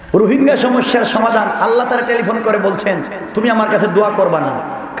রোহিঙ্গা সমস্যার সমাধান আল্লাহ তাআলা টেলিফোন করে বলছেন, তুমি আমার কাছে দোয়া করবা না,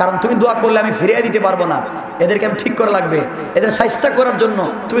 কারণ তুমি দোয়া করলে আমি ফিরিয়ে দিতে পারবো না, এদেরকে আমি ঠিক করা লাগবে, এদের শায়েস্তা করার জন্য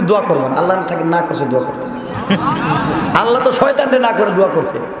তুমি দোয়া করবা না। আল্লাহ তাকে না করছে দোয়া করতে। আল্লাহ তো শয়তানরে না করে দোয়া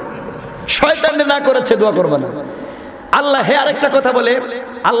করতে, শয়তানরে না করেছে দোয়া করবা না। আল্লাহ হে আরেকটা কথা বলে,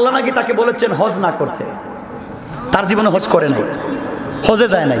 আল্লাহ নাকি তাকে বলেছেন হজ না করতে, তার জীবনে হজ করে নাই, হজে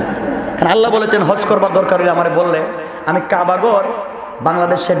যায় নাই। কারণ আল্লাহ বলেছেন হজ করবার দরকার হলে আমারে বললে আমি কাবাগর,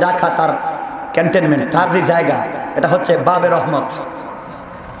 বাংলাদেশে ঢাকা তার ক্যান্টনমেন্ট, তার যে জায়গা এটা হচ্ছে বাবে রহমত,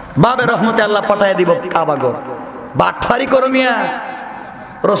 বাবে রহমতে আল্লাহ পাঠায় দিব কাবাগর। বাটফারি করো মিয়া,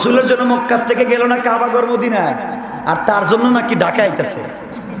 রসুলের জন্য মক্কা থেকে গেল না কাবাগর মদিনায়, আর তার জন্য নাকি ঢাকা আইতেছে।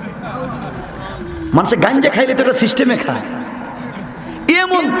 মানুষে গাঞ্জা খাইলে তো এটা সিস্টেমে খায়,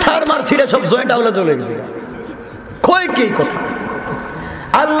 এমন থার মার ছিঁড়ে সব জয়েন্ট আউলা চলে গেছে। কই কি কথা?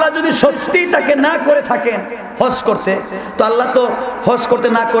 আল্লাহ যদি সত্যি তাকে না করে থাকেন হজ করতে, তো আল্লাহ তো হজ করতে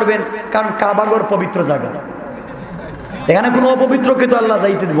না করবেন, কারণ কাবাগর পবিত্র জায়গা, এখানে কোনো অপবিত্রকে তো আল্লাহ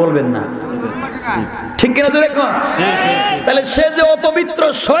যাইতে বলবেন না, ঠিক কিনা? তো দেখুন, তাহলে সে যে অপবিত্র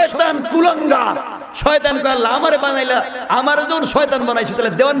শয়তান কুলাঙ্গার, শয়তান কে আল্লাহ আমারে বানাইলা, আমার যখন শয়তান বানাইছো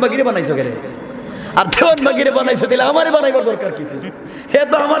তাহলে দেওয়ান বাগিরে বানাইছো কেন? আর দেওয়ান বাগিরে বানাইছো তাহলে আমারে বানাইবার দরকার কিছু? হে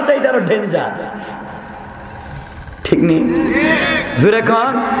তো আমার চাইতে আরো ডেঞ্জার, ঠিক নেই? জুড়ে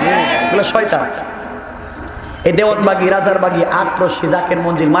খান বলে শয়তান। এই দেওয়ানবাগি, রাজারবাগি, আটরশি, জাকের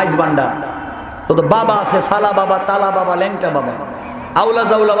মঞ্জিল, মাইজ ভান্ডার, তো বাবা আছে, সালা বাবা, তালা বাবা, ল্যাংটা বাবা, আউলা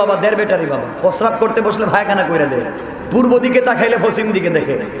জাউলা বাবা, দের বেটারি বাবা। প্রস্রাব করতে বসলে ভায়খানা করে দেয়, পূর্ব দিকে তাকাইলে পশ্চিম দিকে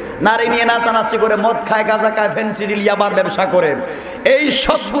দেখে, নারী নিয়ে নাচানাচি করে, মদ খায়, গাঁজা খায়, ফেন্সিডিল, ইয়াবার ব্যবসা করে। এই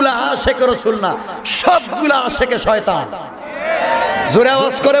সবগুলা আশেকে রাসূল না, সবগুলা আশেকে শয়তান। জোরে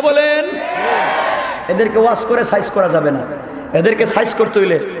আওয়াজ করে বলেন। এদেরকে ওয়াজ করে সাইজ করা যাবে না, এদেরকে সাইজ করতে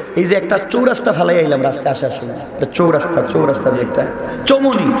হইলে এই যে একটা চৌরাস্তা ফেলাই আইলাম রাস্তায় আসার সময়, চৌরাস্তা যে একটা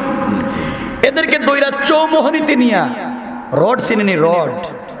চৌমনি, এদেরকে দইরা চৌমোহনীতে নিয়া রড চিনেনি, রড,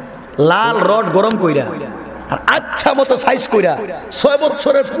 লাল রড গরম কইরা আর আচ্ছা মতো সাইজ কইরা 6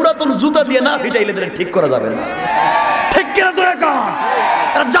 বছরের পুরাতন জুতা দিয়ে না ফিটাইলে এদের ঠিক করা যাবে না, ঠিক কিনা? তোরা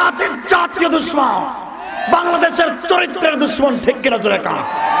কান জাতির জাতীয় দুশ্মন, বাংলাদেশের চরিত্রের দুশ্মন, ঠিক কিনা? তোরা কান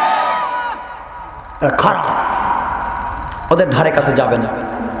খারাপ, ওদের ধারে কাছে যাবে না।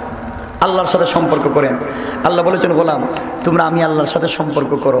 আল্লাহর সাথে সম্পর্ক করেন। আল্লাহ বলেছেন গোলাম তোমরা আমি আল্লাহর সাথে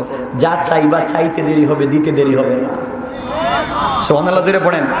সম্পর্ক করো, যা চাইবা চাইতে দেরি হবে, দিতে দেরি হবে না। সুবহানাল্লাহ জোরে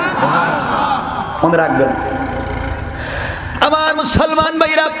পড়েন, মনে রাখবেন আমার মুসলমান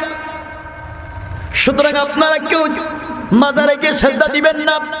ভাইরা। সুতরাং আপনারা কেউ মাজারে গিয়ে সেজদা দিবেন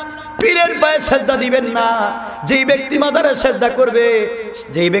না, পীরের পায়ে সেজদা দিবেন না। যেই ব্যক্তি মাজারে সেজদা করবে,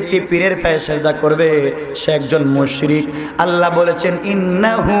 যেই ব্যক্তি পীরের পায়ে সেজদা করবে, সে একজন মুশরিক। আল্লাহ বলেছেন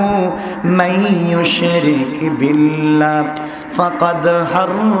ইন্নাহু মাইয়ুশরিক বিল্লাহ ফাকাদ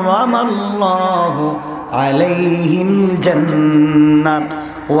হারামাল্লাহু আলাইহিল জান্নাহ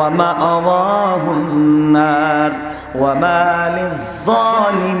ওয়া মাআওয়াহুন নার ওয়া মা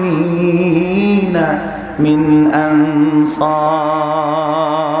লিয-যালিমিনা মিন আনসার।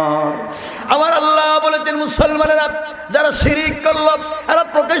 আমার আল্লাহ বলেছেন মুসলমানেরা যারা শিরিক করলো, এরা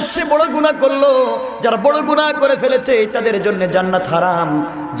প্রকাশ্যে বড় গুনাহ করলো, যারা বড় গুনাহ করে ফেলেছে তাদের জন্য জান্নাত হারাম,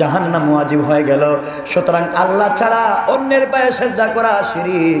 জাহান্নাম ওয়াজিব হয়ে গেল। সুতরাং আল্লাহ ছাড়া অন্যের পায়ে সেজদা করা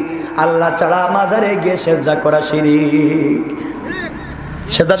শিরিক, আল্লাহ ছাড়া মাজারে গিয়ে সেজদা করা শিরিক।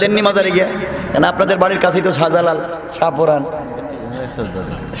 সেজদা দেননি মাজারে গিয়ে? কেন আপনাদের বাড়ির কাছেই তো শাহজালাল, শাহপুরান,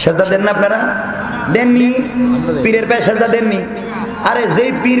 সেজদা দেন না আপনারা? দেননি? পীরের পায়ে সেজদা দেননি? আরে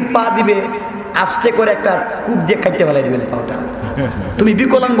যেই পীর পা দিবে আস্তে করে একটা কূপ দিয়ে কাটতে ফেলাই দিবেন পাটা। তুমি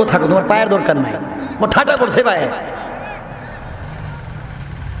বিকলাঙ্গ থাকো, তোমার পায়ের দরকার নাই, ঠাটা করছে পায়ে,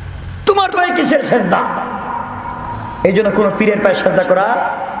 তোমার পায়ে কিসের সেজদা? এই জন্য কোন পীরের পায়ে সেজদা করা,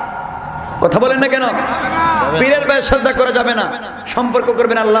 কথা বলেন না কেন? পীরের পায়ে সেজদা করা যাবে না। সম্পর্ক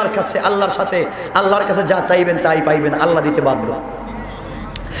করবেন আল্লাহর কাছে, আল্লাহর সাথে, আল্লাহর কাছে যা চাইবেন তাই পাইবেন, আল্লাহ দিতে বাধ্য।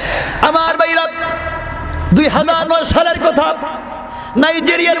 আমার ভাইরা 2009 সালের কথা,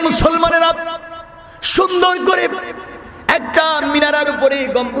 নাইজেরিয়ার মুসলমানেরা সুন্দর করে একটা মিনারার উপরে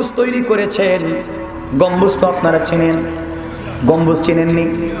গম্বুজ তৈরি করেছেন। গম্বুজ তো আপনারা চেনেন, গম্বুজ চেনেননি?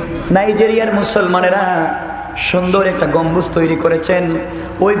 নাইজেরিয়ার মুসলমানেরা সুন্দর একটা গম্বুজ তৈরি করেছেন।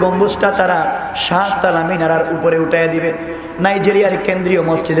 ওই গম্বুজটা তারা 7 তলা মিনারার উপরে উঠায় দিবে, নাইজেরিয়ার কেন্দ্রীয়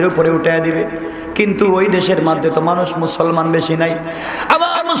মসজিদের উপরে উঠায় দিবে। কিন্তু ওই দেশের মধ্যে তো মানুষ মুসলমান বেশি নাই।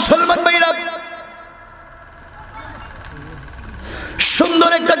 আমার মুসলমান ভাইরা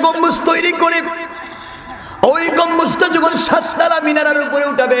সুন্দর একটা গম্বুজ তৈরি করে ওই গম্বুজটা যখন 7 তলা মিনারের উপরে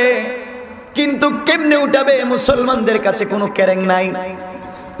উঠাবে, কিন্তু কেমনে উঠাবে? মুসলমানদের কাছে কোনো ক্যারেং নাই,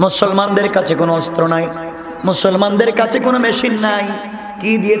 মুসলমানদের কাছে কোনো অস্ত্র নাই, মুসলমানদের কাছে কোনো মেশিন নাই।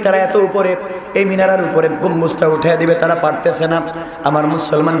 কি দিয়ে তারা এত উপরে এই মিনারার উপরে গম্বুজটা উঠিয়ে দিবে, তারা পারতেছে না। আমার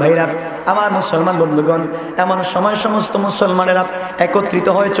মুসলমান ভাইরা, আমার মুসলমান বন্ধুগণ, এমন সময় সমস্ত মুসলমানেরা একত্রিত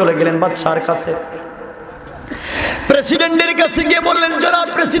হয়ে চলে গেলেন বাদশার কাছে। প্রেসিডেন্টের কাছে গিয়ে বললেন, জনাব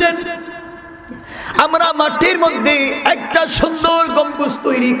প্রেসিডেন্ট, আমরা মাটির মধ্যে একটা সুন্দর গম্বুজ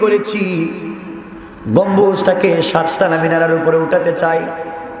তৈরি করেছি, গম্বুজটাকে 7 তলা মিনারের উপরে উঠাতে চাই,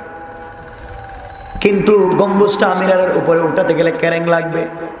 কিন্তু গম্বুজটা মিনারের উপরে উঠাতে গেলে ক্যারেং লাগবে,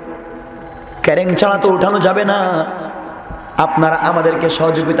 ক্যারেং ছাড়া তো উঠানো যাবে না, আপনারা আমাদেরকে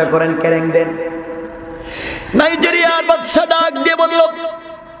সহযোগিতা করেন, ক্যারেং দেন। নাইজেরিয়ার বাদশা ডাক দিয়ে বলল,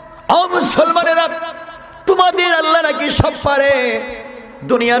 ও মুসলমানেরা, তোমাদের আল্লাহ নাকি সব পারে,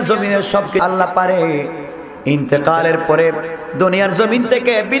 দুনিয়ার জমিনের সব আল্লাহ পারে, ইন্তেকালের পরে দুনিয়ার জমিন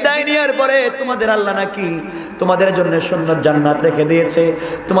থেকে বিদায় নেওয়ার পরে তোমাদের আল্লাহ নাকি তোমাদের জন্য সুন্দর জান্নাত রেখে দিয়েছে।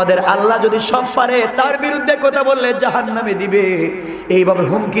 তোমাদের আল্লাহ যদি সব পারে, তার বিরুদ্ধে কথা বললে জাহান্নামে দিবে, এইভাবে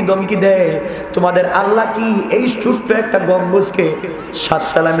হুমকি দমকি দেয়। তোমাদের আল্লাহ কি এই ছোট্ট একটা গম্বুজকে 7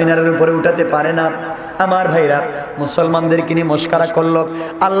 তলা মিনারের উপরে উঠাতে পারে না? আমার ভাইরা, মুসলমানদেরকে নিয়ে মস্কারা করলো,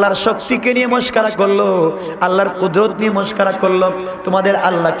 আল্লাহর শক্তিকে নিয়ে মস্কারা করলো, আল্লাহর কুদরত নিয়ে মস্কারা করলো। তোমাদের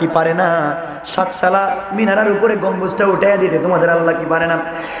আল্লাহ কি পারে না 7 তলা মিনারের উপরে গম্বুজটা উঠাইয়া দিতে? তোমাদের আল্লাহ কি পারে না?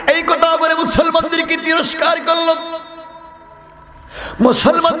 এই কথা বলে মুসলমানদেরকে তিরস্কার করলো,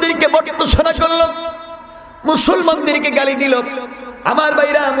 মুসলমানদেরকে বটতছাড়া করলো, মুসলমানদেরকে গালি দিল। আমার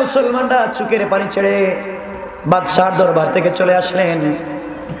ভাইরা, মুসলমানরা চোখের পানি ছেড়ে বাদশার দরবার থেকে চলে আসলেন।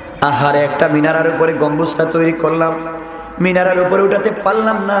 আহারে, একটা মিনারের উপরে গম্বুজটা তৈরি করলাম, মিনারের উপরে উঠাতে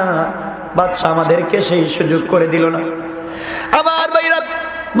পারলাম না, বাদশা আমাদেরকে সেই সুযোগ করে দিল না। আমার ভাইরা,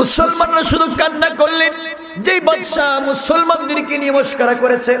 মুসলমানরা শুধু কান্না করলেন, যে বাদশা মুসলমানদেরকে নিয়ে মস্করা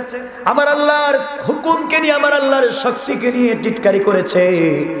করেছে, আমার আল্লাহর হুকুমকে নিয়ে, আমার আল্লাহর শক্তিকে নিয়ে টিটকারি করেছে,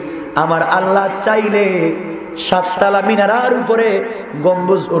 আমার আল্লাহ চাইলে 7 তলা মিনারের উপরে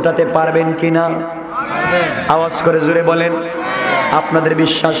গম্বুজ উঠাতে পারবেন কিনা? আওয়াজ করে জোরে বলেন, আপনাদের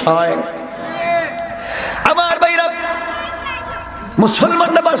বিশ্বাস হয়? আমার ভাইরা,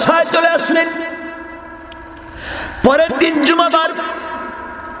 মুসলমানরা বাসায় চলে আসলেন। পরের দিন জুমাবার,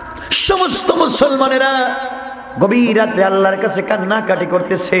 সমস্ত মুসলমানেরা গভীর রাতে আল্লাহর কাছে কান্নাকাটি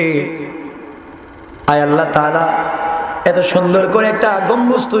করতেছে, আয় আল্লাহ তাআলা, এত সুন্দর করে একটা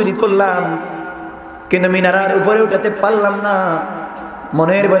গম্বুজ তৈরি করলাম, কিন্তু মিনারের উপরে উঠাতে পারলাম না,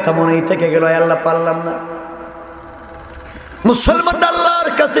 মনের ব্যথা মনেই থেকে গেল, আয় আল্লাহ পারলাম না। মুসলমান আল্লাহর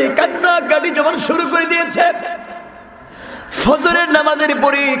কাছে কান্নাকাটি যখন শুরু করে দিয়েছে, ফজরের নামাজের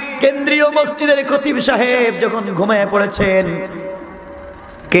পরে কেন্দ্রীয় মসজিদের খতিব সাহেব যখন ঘুমিয়ে পড়েছেন,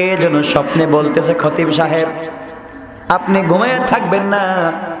 কে যেন স্বপ্নে বলতেছে, খতিব সাহেব আপনি ঘুমিয়ে থাকবেন না,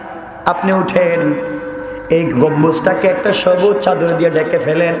 আপনি উঠেন, এই গম্বুজটাকে একটা সবুজ চাদর দিয়ে ঢেকে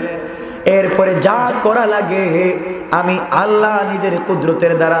ফেলেন, এরপরে যা করা লাগে আমি আল্লাহ নিজের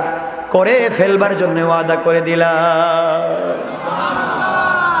কুদরতের দ্বারা করে ফেলবার জন্য ওয়াদা করে দিলাম।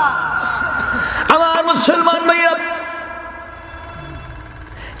 আমার মুসলমান ভাইরা,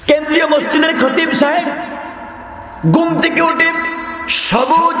 কেন্দ্রীয় মসজিদের খতিব সাহেব ঘুম থেকে উঠে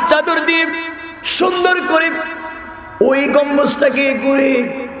সবুজ চাদর দিয়ে সুন্দর করে ওই গম্বুজটাকে ঘুরে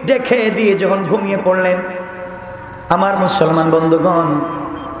দেখে দিয়ে যখন ঘুমিয়ে পড়লেন, আমার মুসলমান বন্ধুগণ,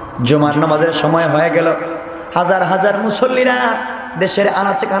 জুমার নামাজের সময় হয়ে গেল। হাজার হাজার মুসল্লিরা দেশের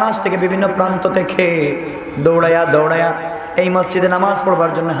আনাচে কানাচ থেকে, বিভিন্ন প্রান্ত থেকে দৌড়ায়া দৌড়ায়া এই মসজিদে নামাজ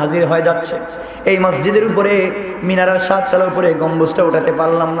পড়বার জন্য হাজির হয়ে যাচ্ছে। এই মসজিদের উপরে মিনারের 7 তলার উপরে গম্বুজটা উঠাতে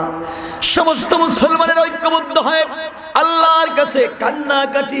পারলাম না। সমস্ত মুসলমানের ঐক্যবদ্ধ হয়ে আল্লাহর কাছে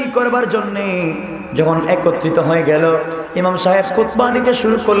কান্নাকাটি করবার জন্য যখন একত্রিত হয়ে গেল, ইমাম সাহেব খুতবা দিতে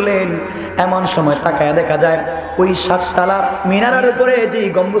শুরু করলেন। এমন সময় তাকায় দেখা যায় ওই 7 তলা মিনারের উপরে যেই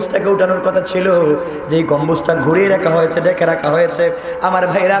গম্বুজটাকে উঠানোর কথা ছিল, যেই গম্বুজটা ঘুরিয়ে রাখা হয়েছে, ডেকে রাখা হয়েছে, আমার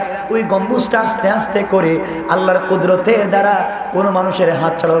ভাইরা, ওই গম্বুজটা আস্তে আস্তে করে আল্লাহর কুদরতের দ্বারা কোন মানুষের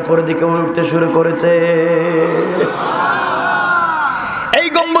হাত ছাড়া উপরের দিকে উঠতে শুরু করেছে। এই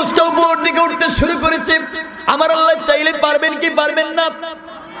গম্বুজটা উপর দিকে উঠতে শুরু করেছে। আমার আল্লাহ চাইলে পারবেন কি পারবেন না?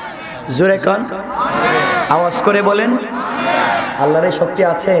 জোরে কান, আওয়াজ করে বলেন, আল্লাহর এই শক্তি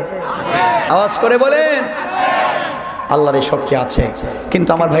আছে? আওয়াজ করে বলেন, আল্লাহর এই শক্তি আছে। কিন্তু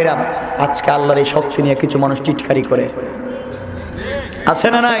আমার ভাইরা, আজকে আল্লাহর এই শক্তি নিয়ে কিছু মানুষ টিটকারি করে, আছে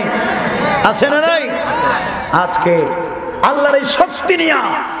না নাই? আছে না নাই? আজকে আল্লাহর এই শক্তি নিয়ে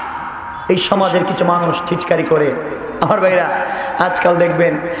এই সমাজের কিছু মানুষ টিটকারি করে। আমার ভাইরা, আজকাল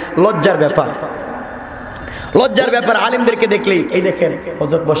দেখবেন লজ্জার ব্যাপার, লজ্জার ব্যাপার আলিমদেরকে দেখলেই, এই দেখেন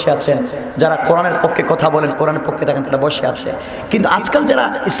হযরত বসে আছেন, যারা কোরআনের পক্ষে কথা বলেন, কোরআনের পক্ষে থাকেন, তারা বসে আছে। কিন্তু আজকাল যারা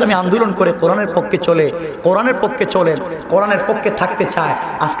ইসলামী আন্দোলন করে কোরআনের পক্ষে চলে, কোরআনের পক্ষে চলে, কোরআনের পক্ষে থাকতে চায়,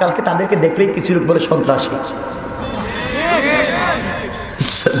 আজকালকে তাদেরকে দেখলেই কিছু লোক বলে সন্ত্রাসী।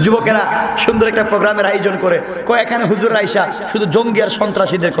 যুবকেরা সুন্দর একটা প্রোগ্রামের আয়োজন করে কয় এখানে হুজুর আইসা শুধু জঙ্গি আর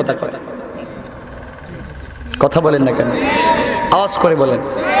সন্ত্রাসীদের কথা কয়। কথা বলেন না কেন? আওয়াজ করে বলেন।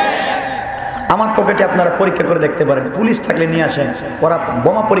 আমার পকেটে আপনারা পরীক্ষা করে দেখতে পারেন, পুলিশ থাকলে নিয়ে আসেন, ওরা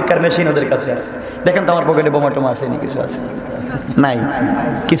বোমা পরীক্ষার মেশিন ওদের কাছে আছে। দেখেন তো আমার পকেটে বোমা টোমা আসেনি, কিছু আছে নাই,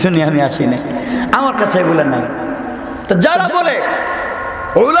 কিছু নিয়ে আমি আসি নাই, আমার কাছে এগুলো নাই। তো যারা বলে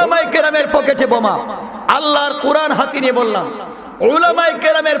উলামায়ে কেরামের পকেটে বোমা, আল্লাহর কোরআন হাতে নিয়ে বললাম উলামায়ে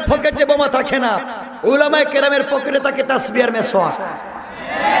কেরামের পকেটে বোমা থাকে না, উলামায়ে কেরামের পকেটে থাকে তাসবিহ আর মিসওয়াক।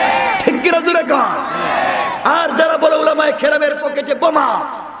 ঠিক কি না জোরে কন? আর যারা বলে উলামায়ে কেরামের পকেটে বোমা,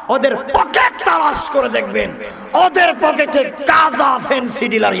 ওদের পকেট তালাশ করে দেখবেন, ওদের পকেটে গাঁজা,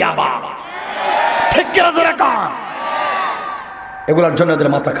 ফেনসিডিল আর ইয়াবা। ঠিক কি না জোরে কন? এগুলোর জন্য ওদের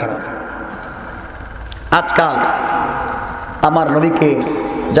মাথা খারাপ। আজকাল আমার নবীকে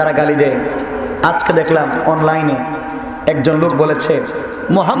যারা গালি দেয়, আজকে দেখলাম অনলাইনে একজন লোক বলেছে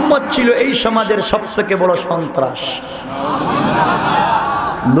মুহাম্মদ ছিল এই সমাজের সবথেকে বড় সন্ত্রাস।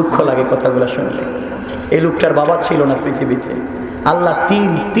 দুঃখ লাগে কথাগুলো শুনলে। এই লোকটার বাবা ছিল না পৃথিবীতে, আল্লাহ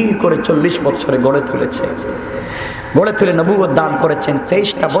তিল তিল করে 40 বছরে গড়ে তুলেছে, গড়ে তুলে নবুয়ত দান করেছেন।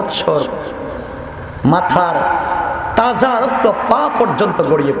 23টা বছর মাথার তাজা রক্ত পা পর্যন্ত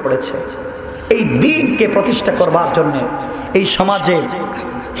গড়িয়ে পড়েছে এই দিনকে প্রতিষ্ঠা করবার জন্য। এই সমাজে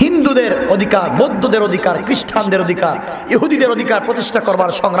হিন্দুদের অধিকার, বৌদ্ধদের অধিকার, খ্রিস্টানদের অধিকার, ইহুদিদের অধিকার প্রতিষ্ঠা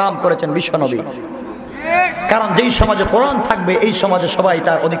করবার সংগ্রাম করেছেন বিশ্বনবী। কারণ যেই সমাজে কোরআন থাকবে এই সমাজে সবাই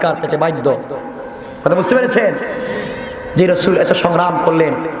তার অধিকার পেতে বাধ্য। কথা বুঝতে পেরেছেন? যে রাসূল এত সংগ্রাম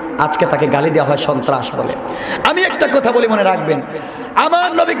করলেন, আজকে তাকে গালি দেওয়া হয় সন্ত্রাস বলে। আমি একটা কথা বলি, মনে রাখবেন, আমার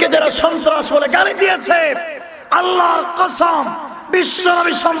নবীকে যারা সন্ত্রাস বলে গালি দিয়েছে, আল্লাহর কসম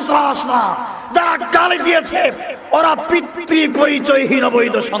বিশ্বনবী সন্ত্রাস না। যারা গালি দিয়েছে ওরা পিতৃ পরিচয়হীন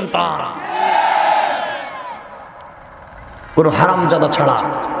অবৈধ সন্তান। কোন হারামজাদা ছাড়া,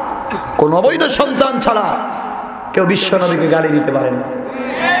 কোন অবৈধ সন্তান ছাড়া কেউ বিশ্বনবীকে গালি দিতে পারে না।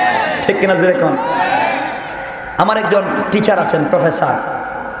 ঠিক কিনা জোরে কোন? আমার একজন টিচার আছেন, প্রফেসর,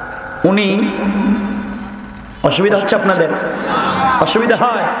 উনি, অসুবিধা হচ্ছে আপনাদের? অসুবিধা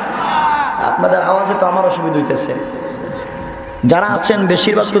হয় আপনাদের আওয়াজে? তো আমার অসুবিধা হইতেছে। যারা আছেন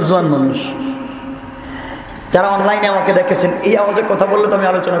বেশিরভাগ তো জোয়ান মানুষ, যারা অনলাইনে আমাকে দেখেছেন, এই আওয়াজে কথা বললে তো আমি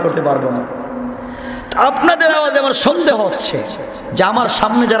আলোচনা করতে পারবো না। আপনাদের আওয়াজে আমার সন্দেহ হচ্ছে যে আমার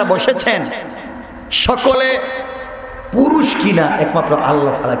সামনে যারা বসেছেন সকলে পুরুষ কিনা একমাত্র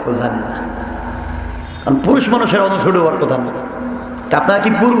আল্লাহ ছাড়া কেউ জানে না। কারণ পুরুষ মানুষের অনুসরণ হওয়ার কথা না। আপনারা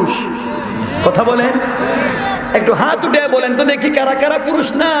কি পুরুষ? কথা বলেন, একটু হাত উঠে বলেন তো দেখি কারা কারা পুরুষ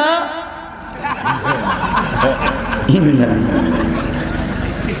না।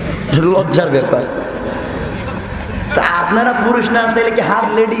 লজ্জার ব্যাপার। তা আপনারা পুরুষ না, তাহলে কি হাফ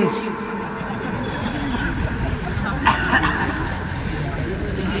লেডিস?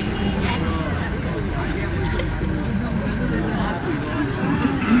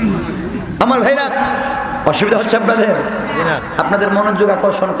 আমার ভাইরা, অসুবিধা হচ্ছে আপনাদের? আপনাদের মনোযোগ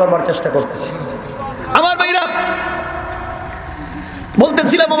আকর্ষণ করবার চেষ্টা করতেছি। আমার ভাইরা,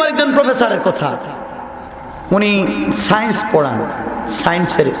 বলতেছিলাম আমার একজন প্রফেসরের কথা। উনি সায়েন্স পড়ান,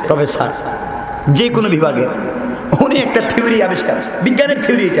 সায়েন্সের প্রফেসর, যে কোনো বিভাগে। উনি একটা থিওরি আবিষ্কার, বিজ্ঞানের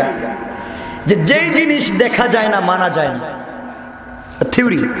থিওরি, এটা যে যেই জিনিস দেখা যায় না মানা যায় না,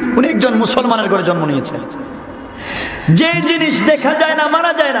 থিওরি। উনি একজন মুসলমানের ঘরে জন্ম নিয়েছেন। যে জিনিস দেখা যায় না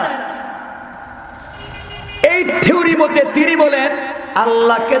মানা যায় না, এই থিওরি মতে তিনি বলেন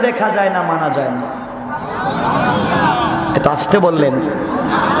আল্লাহকে দেখা যায় না মানা যায় না। এত আসতে বললেন,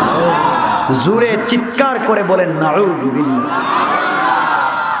 জোরে চিৎকার করে বলেন নাউযু বিল্লাহ।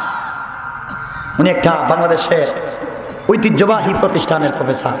 উনি একটা বাংলাদেশের ঐতিহ্যবাহী প্রতিষ্ঠানের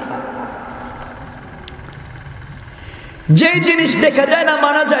প্রফেসর। যে জিনিস দেখা যায় না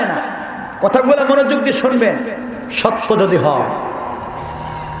মানা যায় না, কথাগুলো মনোযোগ দিয়ে শুনবেন, সত্য যদি হয়,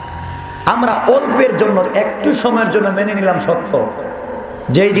 আমরা অল্পের জন্য, একটু সময়ের জন্য মেনে নিলাম সত্য।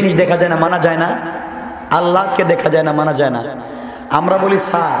 যেই জিনিস দেখা যায় না মানা যায় না, আল্লাহকে দেখা যায় না মানা যায় না, আমরা বলি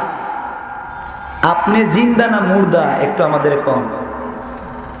স্যার আপনি জিন্দা না মুর্দা, একটু আমাদের কম।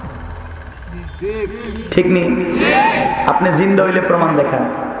 ঠিক নেই? আপনি জিন্দা হইলে প্রমাণ দেখান।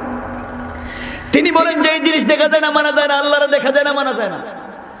 তিনি বলেন যে এই জিনিস দেখা যায় না মানা যায় না, আল্লাহরে দেখা যায় না মানা যায় না।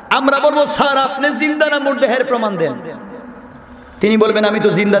 আমরা বলবো স্যার আপনি জিন্দা না মুর্দা, এর প্রমাণ দেন। তিনি বলবেন আমি তো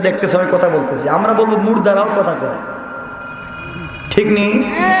জিন্দা দেখতেছি, আমি কথা বলতেছি। আমরা বলবো মুর্দারাও কথা কয়। ঠিক নেই?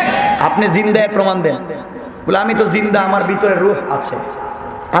 আপনি জিন্দা, এর প্রমাণ দেন। বলে আমি তো জিন্দা, আমার ভিতরে রূহ আছে,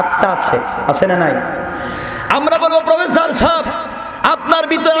 আত্মা আছে, আছে না নাই? আমরা বলবো প্রফেসর সাহেব আপনার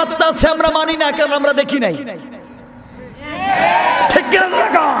ভিতরে আত্মা আছে, আমরা মানি না, কারণ আমরা দেখি নাই। ঠিক কিনা?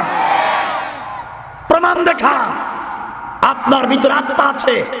 প্রমাণ দেখা। আপনার ভিতরে আত্মা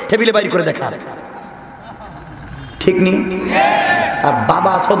আছে, টেবিলে বাইরে করে দেখা, ঠিক নি? আর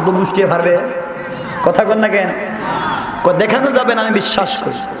বাবা সদ্য গোষ্ঠী পারবে কথা কন না কেন? দেখানো যাবে না, আমি বিশ্বাস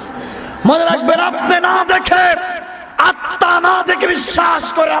করি। মনে রাখবেন, আপনি না দেখে, আত্মা না দেখে বিশ্বাস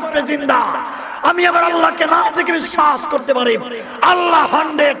করে আপনি জিন্দা। আমি আমার আল্লাহকে না দেখে বিশ্বাস করতে পারি আল্লাহ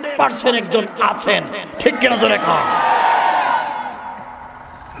 100% একজন আছেন, ঠিক কিনা জোরে কন।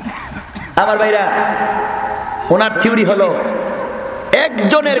 আমার ভাইরা, ওনার থিওরি হলো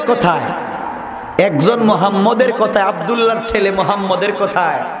একজনের কথায়, একজন মোহাম্মদের কথায়, আব্দুল্লাহর ছেলে মোহাম্মদের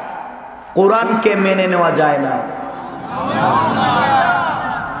কথায় কোরআনকে মেনে নেওয়া যায় না।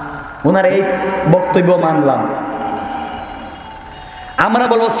 ওনার এই বক্তব্য মানলাম। আমরা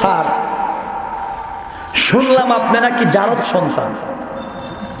বলবো, স্যার শুনলাম আপনি নাকি জারদ সন্তান,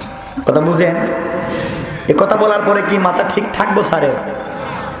 কথা বুঝেন? এ কথা বলার পরে কি মাথা ঠিক থাকবো স্যারের,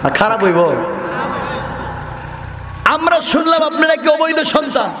 না খারাপ হইব? আমরা শুনলাম আপনি নাকি অবৈধ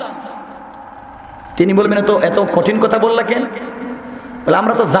সন্তান। তিনি বলবেন, তো এত কঠিন কথা বললা কেন? বলে,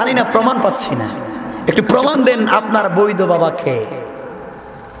 আমরা তো জানি না, প্রমাণ পাচ্ছি না, একটু প্রমাণ দেন আপনার বৈধ বাবাকে।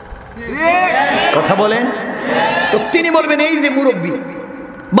 কথা বলেন। তো তিনি বলবেন, এই যে মুরব্বী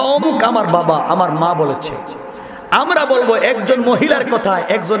বা অমুক আমার বাবা, আমার মা বলেছে। আমরা বলবো, একজন মহিলার কথা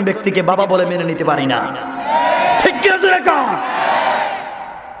একজন ব্যক্তিকে বাবা বলে মেনে নিতে পারি না, ঠিক কিনা জোরে কও?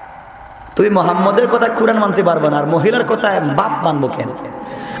 তুমি মোহাম্মদের কথা কোরআন মানতে পারবে না, আর মহিলার কথা বাপ মানবো কেন?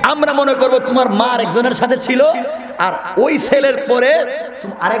 আমরা মনে করবো তোমার মা আরেকজনের সাথে ছিল, আর ওই ছেলের পরে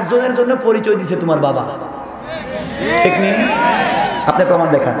আরেকজনের জন্য পরিচয় দিছে তোমার বাবা, ঠিক নেই? আপনি প্রমাণ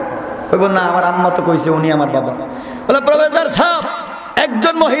দেখান। কইব না, আমার আম্মা তো কইছে উনি আমার বাবা। বলে, প্রফেসর সাহেব,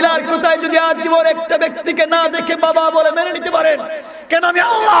 একজন মহিলার কথায় যদি আজীবন একটা ব্যক্তিকে না দেখে বাবা বলে মেনে নিতে পারেন, কেন আমি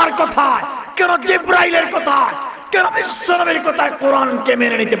আল্লাহর কথায়, কেন জিবরাইলের কথায়, কেন বিশ্বনবীর কথায় কোরআনকে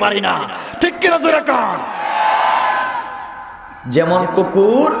মেনে নিতে পারি না, ঠিক কিনা জোরে কন? যেমন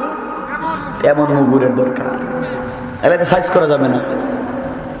কুকুর তেমন মুগুরের দরকার, এলাতে সাইজ করা যাবে না।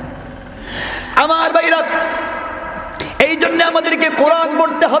 আমার ভাইরা, এই জন্য আমাদেরকে কোরআন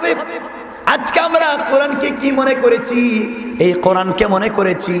পড়তে হবে। আজকে আমরা কোরআনকে কি মনে করেছি? এই কোরআনকে মনে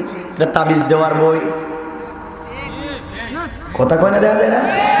করেছি এটা তাবিজ দেওয়ার বই। কথা কয় না, দেওয়া যায় না?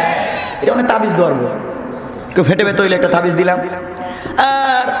 এটা মানে তাবিজ দেওয়ার বই। কেউ ফেটে বেতে হইলে একটা তাবিজ দিলাম,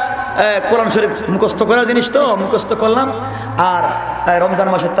 আর কোরআন শরীফ মুখস্থ করার জিনিস তো মুখস্থ করলাম, আর রমজান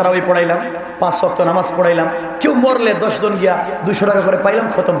মাসের তারাবি পড়াইলাম, 5 ওয়াক্ত নামাজ পড়াইলাম। কেউ মরলে 10 জন গিয়া 200 টাকা করে পাইলাম,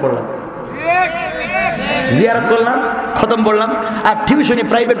 খতম করলাম, জিয়ারত করলাম, খতম করলাম। আর টিউশনি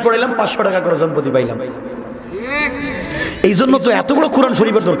প্রাইভেট পড়াইলাম, 500 টাকা করে জনপ্রতি পাইলাম। এই জন্য তো এত বড় কোরআন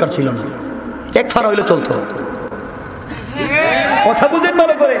শরীফের দরকার ছিল না, এক ফাড়া হইলে চলতো। কথা বুঝেন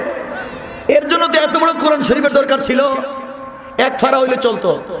ভালো করে। এর জন্য তো এত বড় কোরআন শরীফের দরকার ছিল, এক ফাড়া হইলে চলতো।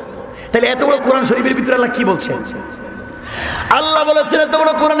 তাহলে এত বড় কোরআন শরীফের ভিতরে আল্লাহ কি বলছেন? আল্লাহ বলেছেন, এত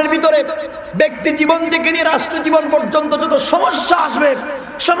বড় কোরআনের ভিতরে ব্যক্তি জীবন থেকে নিয়ে রাষ্ট্র জীবন পর্যন্ত যত সমস্যা আসবে,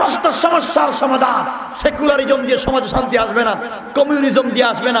 সমস্ত সমস্যার সমাধান সেকুলারিজম দিয়ে সমাজে শান্তি আসবে না, কমিউনিজম দিয়ে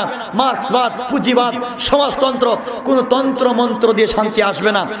আসবে না, মার্ক্সবাদ, পুঁজিবাদ, সমাজতন্ত্র, কোন তন্ত্র মন্ত্র দিয়ে শান্তি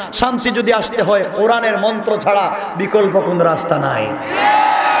আসবে না। শান্তি যদি আসতে হয় কোরআনের মন্ত্র ছাড়া বিকল্প কোন রাস্তা নাই,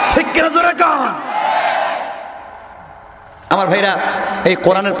 ঠিক কিনা জোরে কন? আমার ভাইরা, এই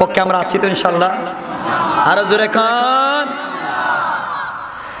কোরআনের পক্ষে আমরা আছি তো ইনশাআল্লাহ? আরো জোরে কন।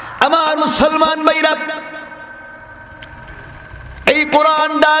 আমার মুসলমান ভাইরা, এই কোরআন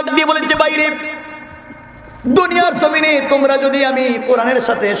ডাক দিয়ে বলেছে, বাইরে দুনিয়ার জমিনে তোমরা যদি আমি কোরআনের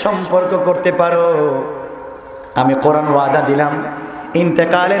সাথে সম্পর্ক করতে পারো, আমি কোরআন ওয়াদা দিলাম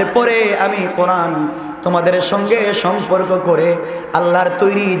ইন্তেকালের পরে আমি কোরআন তোমাদের সঙ্গে সম্পর্ক করে আল্লাহর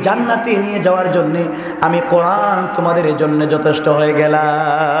তৈরি জান্নাতে নিয়ে যাওয়ার জন্য আমি কোরআন তোমাদের জন্য যথেষ্ট হয়ে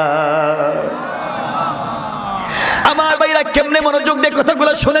গেলাম। আমার ভাইরা, কেমনে মনোযোগ দিয়ে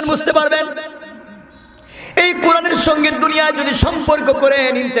কথাগুলো শোনেন, বুঝতে পারবেন। এই কোরআনের সঙ্গে দুনিয়ায় যদি সম্পর্ক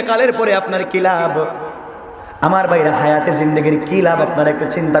করেন, ইন্তেকালের পরে আপনার কি লাভ? আমার ভাইরা, হায়াতে জিন্দেগির কি লাভ আপনারা একটু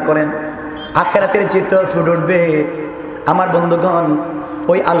চিন্তা করেন। আখিরাতের চিত্র ফুটে উঠবে। আমার বন্ধুগণ,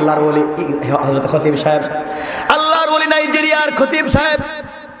 ওই আল্লাহর ওলি হযরত খতিব সাহেব, আল্লাহর ওলি নাইজেরিয়ার খতিব সাহেব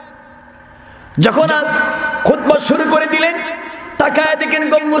যখন খুতবা শুরু করে দিলেন, তাকায় দেখেন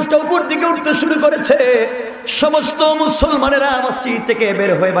গম্বুজটা উপর দিকে উঠতে শুরু করেছে। সমস্ত মুসলমানেরা মসজিদ থেকে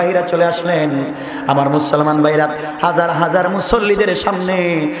বের হয়ে বাইরে চলে আসলেন। আমার মুসলমান ভাইরা, হাজার হাজার মুসল্লিদের সামনে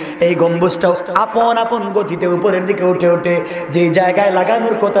এই গম্বুজটা আপন আপন গতিতে উপরের দিকে উঠে উঠে যে জায়গায়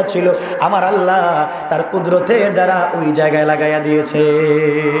লাগানোর কথা ছিল, আমার আল্লাহ তার কুদরতের দ্বারা ওই জায়গায় লাগাইয়া দিয়েছে।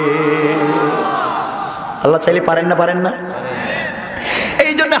 আল্লাহ চাইলে পারেন না? পারেন না?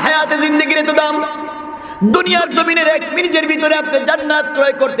 এই জন্য হায়াতে জিন্দেগির এত দাম। দুনিয়ার জমিনের 1 মিনিটের ভিতরে আপনি জান্নাত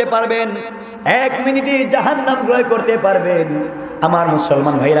ক্রয় করতে পারবেন, 1 মিনিটে জাহান্নাম জয় করতে পারবেন। আমার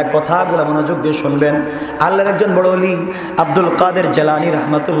মুসলমান ভাইরা কথাগুলো মনোযোগ দিয়ে শুনবেন। আল্লাহর একজন বড় ওলি আব্দুল কাদের জিলানী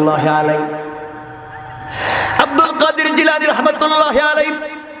রাহমাতুল্লাহি আলাইহি, আব্দুল কাদের জিলানী রাহমাতুল্লাহি আলাইহি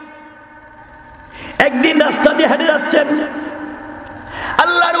একদিন রাস্তা দিয়ে হেঁটে যাচ্ছেন।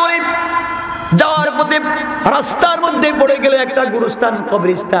 আল্লাহর ওলি যাওয়ার পথে রাস্তার মধ্যে পড়ে গেল একটা গুরুস্থান,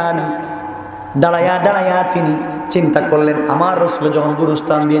 কবরস্থান। দাঁড়ায়া দাঁড়ায়া তিনি চিন্তা করলেন, আমার রাসূল যখন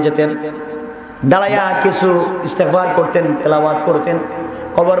গুরুস্থান দিয়ে যেতেন দাঁড়ায়া কিছু ইস্তেগফার করতেন, তেলাওয়াত করতেন,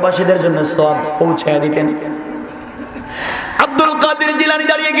 কবরবাসীদের জন্য সওয়াব পৌঁছায়া দিতেন। আব্দুল কাদের জিলানী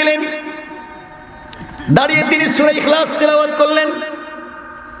দাঁড়িয়ে গেলেন, দাঁড়িয়ে তিনি সূরা ইখলাস তেলাওয়াত করলেন।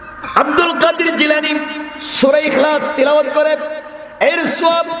 আব্দুল কাদের জিলানী সূরা ইখলাস তেলাওয়াত করে এর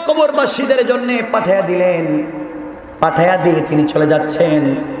সওয়াব কবরবাসীদের জন্য পাঠিয়ে দিলেন। পাঠিয়ে দিয়ে তিনি চলে যাচ্ছেন।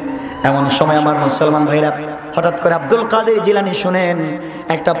 এমন সময় আমার মুসলমান ভাইরা হঠাৎ করে আব্দুল কাদের জিলানী শুনেন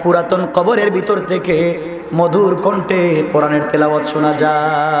একটা পুরাতন কবরের ভিতর থেকে মধুর কণ্ঠে কোরআনের তেলাওয়াত শোনা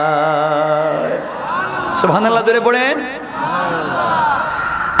যায়। সুবহানাল্লাহ, জোরে পড়েন।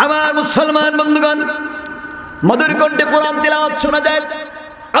 আমার মুসলমান বন্ধুগণ, মধুর কণ্ঠে কোরআন তেলাওয়াত শোনা যায়।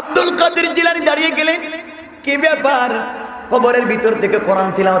 আব্দুল কাদের জিলানী দাঁড়িয়ে গেলেন, কি ব্যাপার, কবরের ভিতর থেকে কোরআন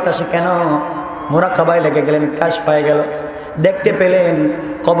তেলাওয়াত আসে কেন? মুরাকাবায় লেগে গেলেন, কাশ পায়ে গেল। দেখতে পেলেন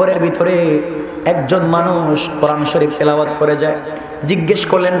কবরের ভিতরে একজন মানুষ কোরআন শরীফ তেলাওয়াত করে যায়। জিজ্ঞেস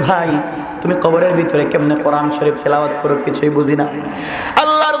করলেন, ভাই তুমি কবরের ভিতরে কেমনে কোরআন শরীফ তেলাওয়াত করো? কিছুই বুঝি না।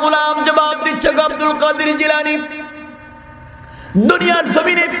 আল্লাহর গোলাম জবাব দিচ্ছে, আব্দুল কাদের জিলানী, দুনিয়ার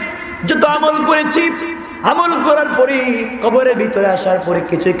জমিনে যত আমল করেছি, আমল করার পরে কবরের ভিতরে আসার পরে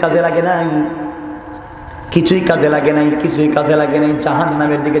কিছুই কাজে লাগে নাই, কিছুই কাজে লাগে নাই, কিছুই কাজে লাগে নাই।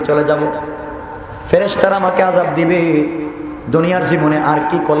 জাহান্নামের দিকে চলে যাব, ফেরেশতারা আমাকে আযাব দিবে। দুনিয়ার জীবনে আর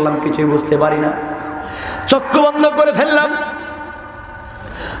কি করলাম কিছুই বুঝতে পারি না। চক্ষু বন্ধ করে ফেললাম,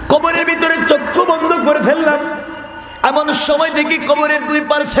 কবরের ভিতরে চক্ষু বন্ধ করে ফেললাম। এমন সময় দেখি কবরের দুই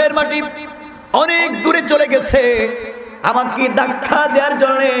পাশের মাটি অনেক দূরে চলে গেছে। আমাকে ধাক্কা দেওয়ার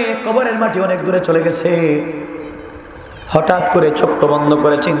জন্য কবরের মাটি অনেক দূরে চলে গেছে। হঠাৎ করে চক্ষু বন্ধ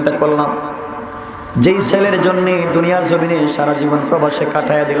করে চিন্তা করলাম, যেই ছেলের জন্য দুনিয়ার জমিনে সারা জীবন প্রবাসে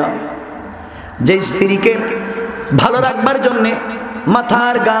কাটাইয়া দিলাম, যেই স্ত্রীকে ভালো রাখবার জন্য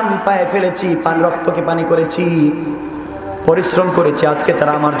মাথার গাম পায়ে ফেলেছি, রক্তকে পানি করেছি, পরিশ্রম করেছি, আজকে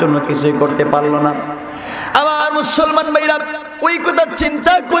তারা আমার জন্য কিছুই করতে পারলো না। আমার মুসলমান ভাইরা ওই কথা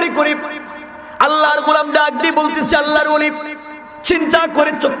চিন্তা করে করে আল্লাহর গোলাম ডাক দিয়ে বলতেছি, আল্লাহর ওলি, চিন্তা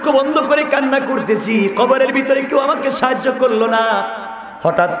করে চক্ষু বন্ধ করে কান্না করতেছি, কবরের ভিতরে কেউ আমাকে সাহায্য করলো না।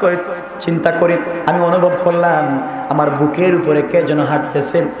 হঠাৎ করে চিন্তা করে আমি অনুভব করলাম আমার বুকের উপরে কে যেন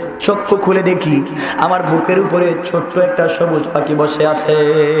হাঁটতেছে। চক্ষু খুলে দেখি আমার বুকের উপরে ছোট্ট একটা সবুজ পাখি বসে আছে।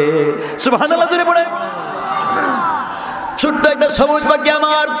 সুবহানাল্লাহ, জোরে পড়ে। ছোট্ট একটা সবুজ পাখি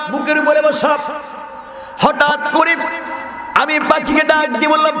আমার বুকের উপরে বসা। হঠাৎ করে আমি পাখিকে ডাক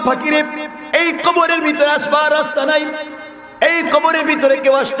দিয়ে বললাম, পাখিরে, এই কবরের ভিতরে আসবার রাস্তা নাই, এই কবরের ভিতরে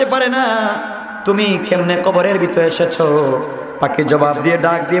কেউ আসতে পারে না, তুমি কেমনে কবরের ভিতরে এসেছো? পাখি জবাব দিয়ে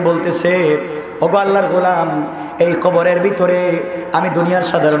ডাক দিয়ে বলতেছে, ওগো আল্লাহর গোলাম, এই কবরের ভিতরে আমি দুনিয়ার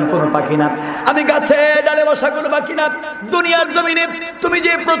সাধারণ কোনো পাখি না, আমি গাছে ডালে বসা কোনো পাখি না। দুনিয়ার জমিনে তুমি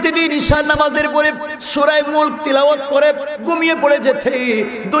যে প্রতিদিন ঈশার নামাজের পরে সূরা মুলক তিলাওয়াত করে ঘুমিয়ে পড়ে যেতে,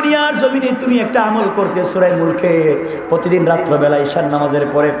 দুনিয়ার জমিনে তুমি একটা আমল করতে, সূরা মুলকে প্রতিদিন রাত্রবেলা ঈশার নামাজের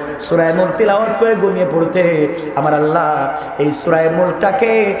পরে সূরা মুলক তিলাওয়াত করে ঘুমিয়ে পড়তে। আমার আল্লাহ এই সূরা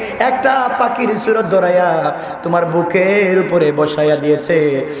মুলকটাকে একটা পাখির সুরত ধরাইয়া তোমার বুকের উপরে বসাইয়া দিয়েছে।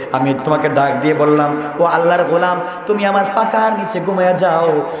 আমি তোমাকে ডাক দিয়ে বললাম, ও আল্লাহর গোলাম, তুমি আমার পাকার নিচে ঘুমায়া যাও।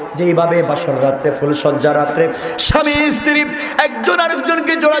 যেইভাবে বাসর রাত্রে, ফুলসজ্জা রাত্রে স্বামী স্ত্রী একজন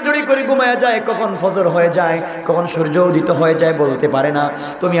আরেকজনকে জোড়াজোড়ি করে ঘুমায়া যায়, কখন ফজর হয়ে যায়, কখন সূর্য উদিত হয়ে যায় বলতে পারে না,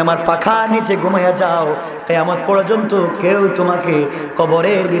 তুমি আমার পাখার নিচে ঘুমায়া যাও। কিয়ামত পর্যন্ত কেউ তোমাকে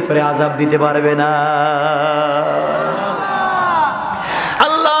কবরের ভিতরে আযাব দিতে পারবে না।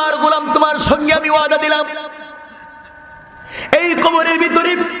 আল্লাহর গোলাম, তোমার সঙ্গে আমি ওয়াদা দিলাম, এই কবরের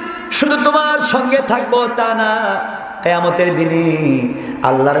ভিতরে শুধু তোমার সঙ্গে থাকবো তা না, কিয়ামতের দিনে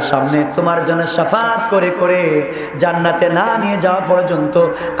আল্লাহর সামনে তোমার জন্য শাফাআত করে করে জান্নাতে না নিয়ে যাওয়া পর্যন্ত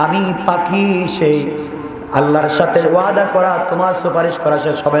আমি পাখি সেই আল্লাহর সাথে ওয়াদা করা তোমার সুপারিশ করা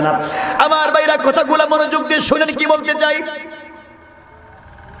শেষ হবে না। আমার ভাইরা কথাগুলো মনোযোগ দিয়ে শুনেন কি বলতে চাই।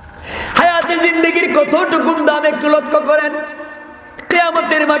 হায়াতে জিন্দেগির কতটুকু দাম একটু লক্ষ্য করেন।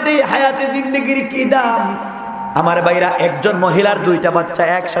 কিয়ামতের মাঠে হায়াতে জিন্দেগির কি দাম। আমার ভাইরা, একজন মহিলার দুইটা বাচ্চা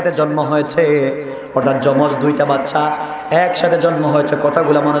একসাথে জন্ম হয়েছে, অর্থাৎ যমজ দুইটা বাচ্চা একসাথে জন্ম হয়েছে।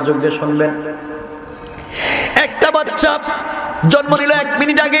 কথাগুলো মনোযোগ দিয়ে শুনবেন। একটা বাচ্চা জন্ম নিল 1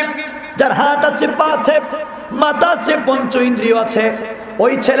 মিনিট আগে, যার হাত আছে, পা আছে, মাথা আছে, পঞ্চ ইন্দ্রিয় আছে,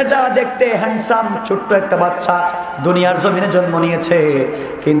 ওই ছেলেটা দেখতে হ্যান্ডসাম, ছোট্ট একটা বাচ্চা দুনিয়ার জমিনে জন্ম নিয়েছে,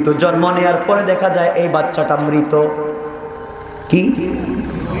 কিন্তু জন্ম নেওয়ার পরে দেখা যায় এই বাচ্চাটা মৃত। কি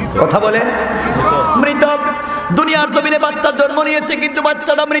কথা বলেন? মৃত। দুনিয়ার জমিনে বাচ্চা জন্ম নিয়েছে কিন্তু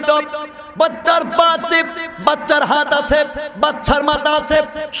বাচ্চাটা মৃত। বাচ্চার পা আছে, বাচ্চার হাত আছে, বাচ্চার মাথা আছে,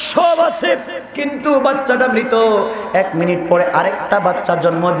 সব আছে, কিন্তু বাচ্চাটা মৃত। 1 মিনিট পরে আরেকটা বাচ্চা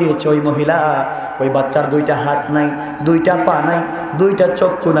জন্ম দিয়েছে ওই মহিলা। ওই বাচ্চার 2টা হাত নাই, 2টা পা নাই, 2টা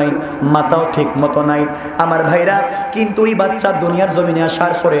চক্ষু নাই, মাথাও ঠিক মতো নাই। আমার ভাইরা, কিন্তু ওই বাচ্চা দুনিয়ার জমিনে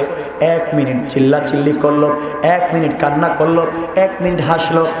আসার পরে 1 মিনিট চিল্লা চিল্লি করলো, 1 মিনিট কান্না করলো, 1 মিনিট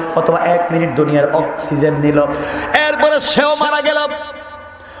হাসলো, অথবা 1 মিনিট দুনিয়ার অক্সিজেন নিল, এরপরে সেও মারা গেল।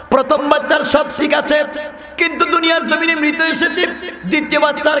 প্রথম বাচ্চার সব ঠিক আছে, কিন্তু দুনিয়ার জমিনে মৃত এসেছে। দ্বিতীয়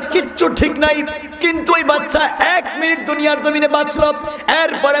বাচ্চার কিচ্ছু ঠিক নাই, কিন্তু ওই বাচ্চা 1 মিনিট দুনিয়ার জমিনে বাঁচল,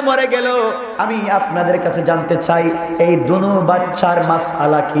 এরপরে মরে গেল। আমি আপনাদের কাছে জানতে চাই, এই দুনো বাচ্চার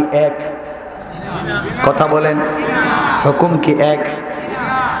মাসআলা কি এক? কথা বলেন, হুকুম কি এক?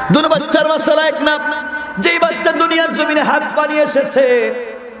 দুনো বাচ্চার মাসআলা এক না। যেই বাচ্চা দুনিয়ার জমিনে হাত পা নিয়ে এসেছে,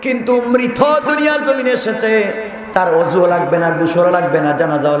 কিন্তু মৃত দুনিয়ার জমিনে এসেছে, তার ওযুও লাগবে না, গোসল লাগবে না,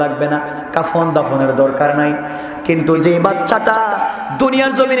 জানাজাও লাগবে না, কাফন দাফনের দরকার নাই। কিন্তু যে বাচ্চাটা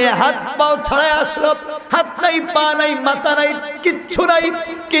দুনিয়ার জমিনে হাত পাও ছাড়াই আসলো, হাত নাই, পা নাই, মাথা নাই, কিচ্ছু নাই,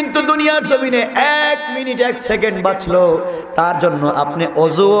 কিন্তু দুনিয়ার জমিনে 1 মিনিট 1 সেকেন্ড বাঁচলো, তার জন্য আপনি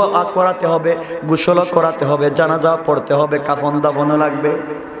ওযুও করাতে হবে, গোসলও করাতে হবে, জানাজাও পড়তে হবে, কাফন দাফনও লাগবে,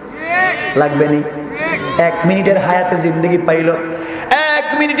 লাগবে নি? 1 মিনিটের হায়াতে জিন্দেগি পাইল। 1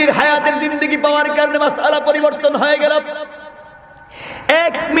 মিনিটের হায়াতের জিন্দেগি পাওয়ার কারণে মাসআলা পরিবর্তন হয়ে গেল।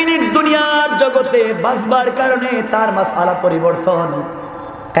 1 মিনিট দুনিয়ার জগতে বাঁচবার কারণে তার মাসআলা পরিবর্তন।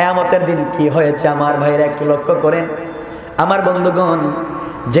 কিয়ামতের দিন কি হয়েছে আমার ভাইরা একটু লক্ষ্য করেন। আমার বন্ধুগণ,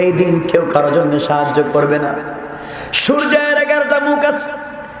 যেই দিন কেউ কারোর জন্য সাহায্য করবে না, সূর্যের 11টা মুখ আছে,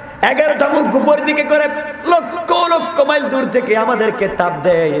 11টা মুখ উপরের দিকে করে লক্ষ লক্ষ মাইল দূর থেকে আমাদেরকে তাপ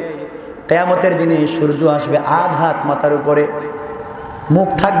দেয়। কিয়ামতের দিনে সূর্য আসবে আধ হাত মাথার উপরে, মুখ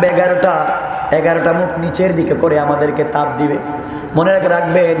থাকবে 11টা, 11টা মুখ নিচের দিকে করে আমাদেরকে তাপ দিবে। মনে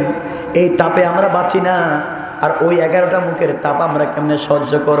রাখবেন, এই তাপে আমরা বাঁচি না, আর ওই 11টা মুখের তাপ আমরা কেমনে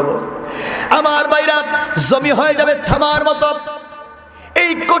সহ্য করব? আমার ভাইরা, জমি হয়ে যাবে থামার মতো।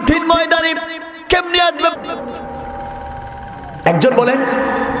 এই কঠিন ময়দানে কেমনে আসবে? একজন বলেন,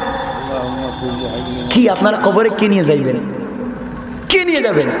 কি আপনারা কবরে কি নিয়ে যাইবেন? কি নিয়ে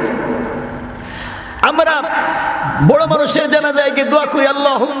যাবেন? আমরা বড় মানুষের জানাজায় গিয়ে দোয়া করি,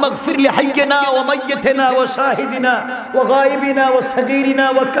 আল্লাহুম্মা গফির লি হাইয়িনা ওয়া মাইয়িতিনা ওয়া শাহিদিনা ওয়া গায়িবিনা ওয়া সাগীরিনা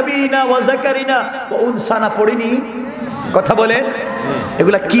ওয়া কাবীরিনা ওয়া যাকারিনা ওয়া উনসানা পড়িনি? কথা বলেন,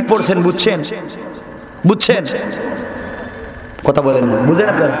 এগুলা কি পড়ছেন? বুঝছেন? বুঝছেন? কথা বলেন, বুঝেন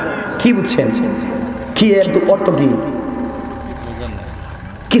আপনারা? কি বুঝছেন? কি এর অর্থ কি?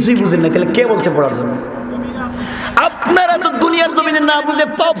 কিছুই বুঝেন না, তাহলে কে বলছে পড়ার জন্য? আপনারা তো দুনিয়ার জমিনে না বুঝে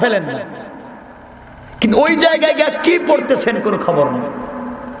পাও ফেলেন না, কিন্তু ওই জায়গায় গিয়ে কি পড়তেছেন কোন খবর নেই।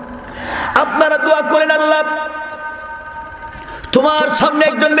 আপনারা দোয়া করেন, আল্লাহ তোমার সামনে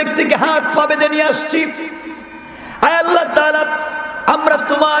একজন ব্যক্তিকে হাত পা বেঁধে নিয়ে আসছি, আয় আল্লাহ তাআলা, আমরা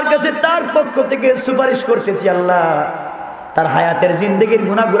তোমার কাছে তার পক্ষ থেকে সুপারিশ করতেছি, আল্লাহ তার হায়াতের জিন্দেগির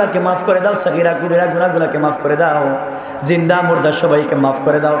গুনাহগুলোকে মাফ করে দাও, সাগীরা কুবীরা গুনাহগুলোকে মাফ করে দাও, জিন্দা মুর্দা সবাইকে মাফ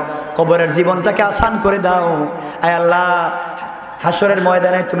করে দাও, কবরের জীবনটাকে আসান করে দাও। আয় আল্লাহ, হাসরের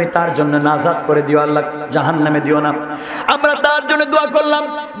ময়দানে তুমি তার জন্য নাজাত করে দিও, আল্লাহ জাহান্নামে দিও না। আমরা তার জন্য দোয়া করলাম,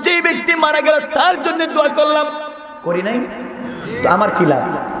 যেই ব্যক্তি মারা গেল তার জন্য দোয়া করলাম, করি নাই তো আমার কি লাভ?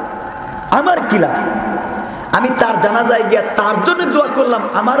 আমার কি লাভ? আমি তার জানাজায় গিয়া তার জন্য দোয়া করলাম,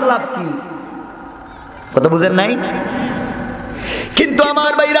 আমার লাভ কি? কথা বুঝেন নাই? কিন্তু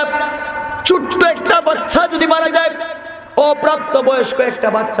আমার ভাইরা, ছোট্ট একটা বাচ্চা যদি মারা যায়, অপ্রাপ্ত বয়স্ক একটা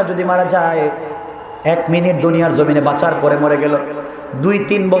বাচ্চা যদি মারা যায়, 1 মিনিট দুনিয়ার জমিনে বাঁচার পরে মরে গেল,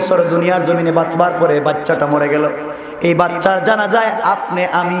 2-3 বছর দুনিয়ার জমিনে বাঁচবার পরে বাচ্চাটা মরে গেল, এই বাচ্চার জানাজায় আপনি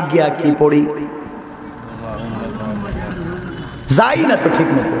আমি গিয়া কি পড়ি? যাই না তো ঠিক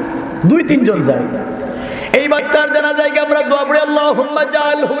মতো, 2-3 জন যাই। এই বাচ্চার জানাজায় গিয়ে আমরা দোয়া পড়ি, আল্লাহুম্মা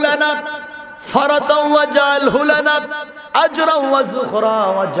জাআলহু লানা ফারাতাও ওয়া জাআলহু লানা আজরাও ওয়া যুখরা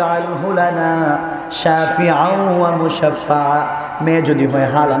ওয়া জাআলহু লানা শাফিআও ওয়া মুশাফফা। মেয়ে যদি হয়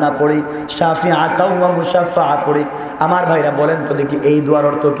হালানা পড়ি, শাফিআতাও ওয়া মুশাফফা পড়ি। আমার ভাইরা বলেন তো দেখি, এই দোয়ার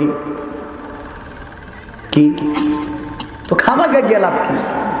অর্থ কি? কি তো খামাকে গিয়ে লাভ কি?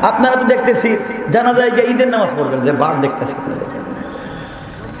 আপনারা তো দেখতেছি জানাজায় গিয়ে ঈদের নামাজ পড়বেন, যে বার দেখতেছি।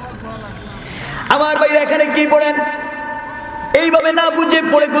 আমার ভাইরা এখানে কি পড়েন? এইভাবে না বুঝে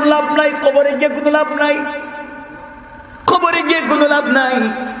পড়ে কোনো লাভ নাই, কবরে গিয়ে কোনো লাভ নাই, কবরে গিয়ে কোনো লাভ নাই।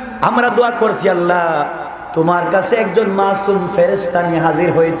 আমরা দোয়া করছি, আল্লাহ তোমার কাছে একজন মাসুম ফেরেশতা নিয়ে হাজির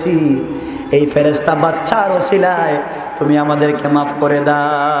হয়েছি, এই ফেরেশতা বাচ্চার ওসিলায় তুমি আমাদেরকে মাফ করে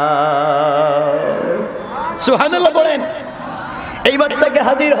দাও। সুবহানাল্লাহ বলেন। এই বাচ্চাকে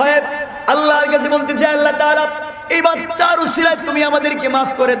হাজির হয়ে আল্লাহর কাছে বলতেছে, আল্লাহ তাআলা এই বাচ্চার ওসিলায় তুমি আমাদেরকে মাফ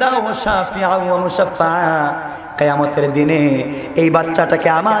করে দাও। শাফিআ ওয়া মুশাফফা, কিয়ামতের দিনে এই বাচ্চাটাকে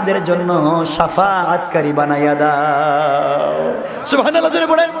আমাদের জন্য শাফাআতকারী বানাইয়া দাও। সুবহানাল্লাহ জোরে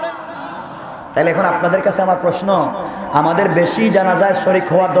বলেন। তাহলে এখন আপনাদের কাছে আমার প্রশ্ন, আমাদের বেশি জানাজায় শরীক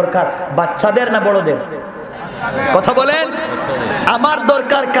হওয়ার দরকার বাচ্চাদের না বড়দের? কথা বলেন। আমার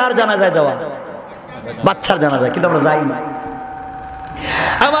দরকার কার জানাজায় যাওয়া? বাচ্চার জানাজায়, কিন্তু আমরা যাই না।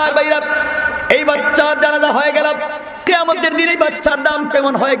 আমার ভাইরা, এই বাচ্চার জানাজা হয়ে গেল, কিয়ামতের দিনে বাচ্চার দাম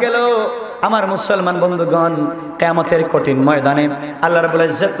কেমন হয়ে গেল আমার মুসলমান বন্ধুগণ। কিয়ামতের কঠিন ময়দানে আল্লাহ রাব্বুল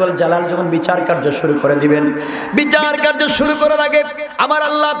ইজ্জতুল জালাল যখন বিচার কার্য শুরু করে দিবেন, বিচার কার্য শুরু করার আগে আমার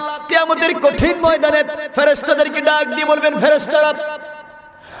আল্লাহ কিয়ামতের কঠিন ময়দানে ফেরেশতাদেরকে ডাক দিয়ে বলবেন, ফেরেশতারা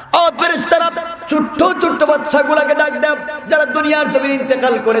ও ফেরেশতারা, ছোট্ট ছোট্ট বাচ্চাগুলোকে ডাক দাও যারা দুনিয়ার জমিনে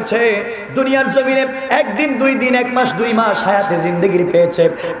ইন্তেকাল করেছে, দুনিয়ার জমিনে একদিন, 2 দিন, 1 মাস, 2 মাস হায়াতে জিন্দেগি পেয়েছে,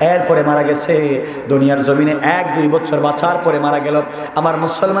 এরপরে মারা গেছে, দুনিয়ার জমিনে 1-2 বছর বাঁচার পরে মারা গেল। আমার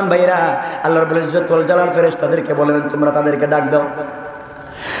মুসলমান ভাইরা, আল্লাহ রাব্বুল ইজ্জতুল জালাল ফেরেশতাদেরকে বলবেন, তোমরা তাদেরকে ডাক দাও।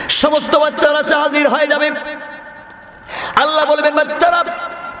 সমস্ত বাচ্চারা হাজির হয়ে যাবে। আল্লাহ বলবেন, বাচ্চারা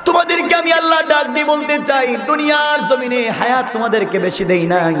তোমাদেরকে আমি আল্লাহ ডাক দিয়ে বলতে চাই, দুনিয়ার জমিনে হায়াত তোমাদেরকে বেশি দেই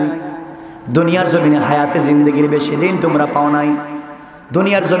নাই, দুনিয়ার জমিনে হায়াতে জিন্দেগির বেশি দিন তোমরা পাও নাই,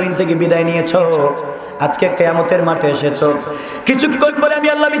 দুনিয়ার জমিন থেকে বিদায় নিয়েছো, আজকে কিয়ামতের মাঠে এসেছো। কিছুক্ষণ পরে আমি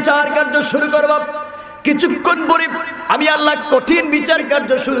আল্লাহ বিচার কার্য শুরু করব, কিছুক্ষণ পরে আমি আল্লাহ কঠিন বিচার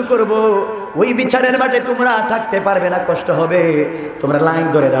কার্য শুরু করব। ওই বিচারের মাঠে তোমরা থাকতে পারবে না, কষ্ট হবে, তোমরা লাইন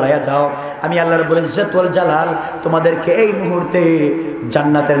ধরে দাঁড়ায়া যাও। আমি আল্লাহ রাব্বুল ইজ্জতুল জালাল তোমাদেরকে এই মুহূর্তে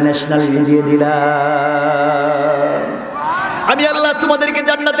জান্নাতের ন্যাশনালিটি দিয়ে দিলাম। আমি আল্লাহ তোমাদেরকে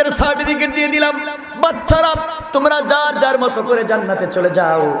জান্নাতের সার্টিফিকেট দিয়ে দিলাম। বাচ্চারা তোমরা যার যার মতো করে জান্নাতে চলে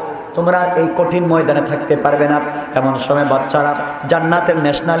যাও, তোমরা এই কঠিন ময়দানে থাকতে পারবে না। এমন সময় বাচ্চারা জান্নাতের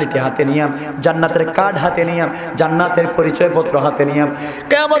ন্যাশনালিটি হাতে নিয়ে, জান্নাতের কার্ড হাতে নিয়ে, জান্নাতের পরিচয়পত্র হাতে নিয়ে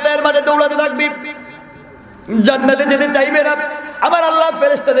কিয়ামতের মাঠে দৌড়াতে থাকবি, জান্নাতে যেতে চাইবে না। আমার আল্লাহ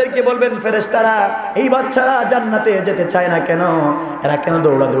ফেরেশতাদেরকে বলবেন, ফেরেশতারা এই বাচ্চারা জান্নাতে যেতে চায় না কেন, এরা কেন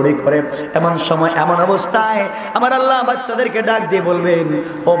দৌড়াদৌড়ি করে? এমন সময়, এমন অবস্থায় আমার আল্লাহ বাচ্চাদেরকে ডাক দিয়ে বলবেন,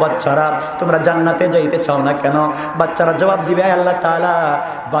 ও বাচ্চারা তোমরা জান্নাতে যাইতে চাও না কেন? বাচ্চারা জবাব দিবে, আল্লাহ তাআলা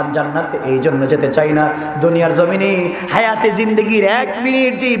জান্নাতে এই জন্য যেতে চাই না, দুনিয়ার জমিনে হায়াতে জিন্দেগির 1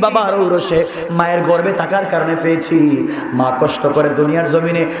 মিনিট যেই বাবার ঔরসে মায়ের গর্ভে থাকার কারণে পেয়েছি, মা কষ্ট করে দুনিয়ার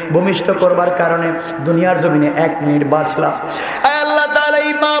জমিনে ভূমিষ্ঠ করবার কারণে দুনিয়ার জমিনে 1 মিনিট বাঁচলাম। আল্লাহ তাআলা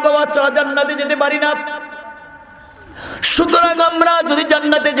এই মা বাবা ছাড়া জান্নাতে যেতে পারি না। সুতরাং আমরা যদি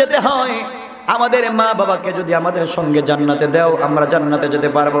জান্নাতে যেতে হয়, আমাদের মা বাবাকে যদি আমাদের সঙ্গে জান্নাতে দাও, আমরা জান্নাতে যেতে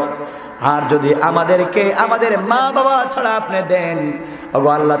পারবো। আর যদি আমাদেরকে আমাদের মা বাবা ছাড়া আপনি দেন, ওগো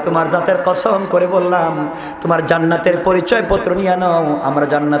আল্লাহ তোমার জাতের কসম করে বললাম, তোমার জান্নাতের পরিচয় পত্র নিয়ে নাও, আমরা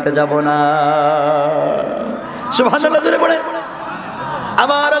জান্নাতে যাব না। সুবহানাল্লাহ জোরে বলেন।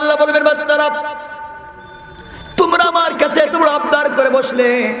 আমার আল্লাহ বলবেন, বাচ্চারা তোমরা আমার কাছে তোমরা আবদার করে বসলে,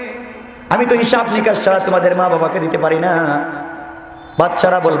 আমি তো হিসাব নিকাশ ছাড়া তোমাদের মা বাবাকে দিতে পারি না।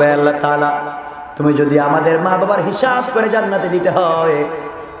 বাচ্চারা বলবে, আল্লাহ তাআলা তুমি যদি আমাদের মা বাবার হিসাব করে জান্নাতে দিতে হয়,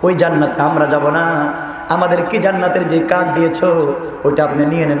 ওই জান্নাতে আমরা যাব না। আমাদেরকে জান্নাতের যে কার্ড দিয়েছো ওটা আপনি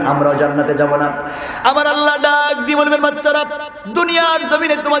নিয়ে নেন, আমরাও জান্নাতে যাব না। আমার আল্লাহ ডাক দিয়ে বলবেন, বাচ্চারা দুনিয়ার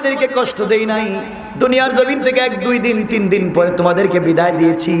জমিনে তোমাদেরকে কষ্ট দেই নাই, দুনিয়ার জমিন থেকে 1-2 দিন 3 দিন পরে তোমাদেরকে বিদায়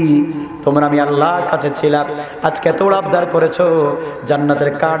দিয়েছি, তোমরা আমি আল্লাহর কাছে ছিলাম, আজকে তোমরা আবদার করেছো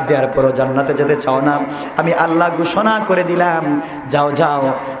জান্নাতের কার্ড দেওয়ার পরও জান্নাতে যেতে চাও না। আমি আল্লাহ ঘোষণা করে দিলাম, যাও যাও,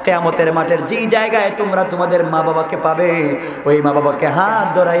 কিয়ামতের মাঠের যেই জায়গায় তোমরা তোমাদের মা বাবাকে পাবে, ওই মা বাবাকে হাত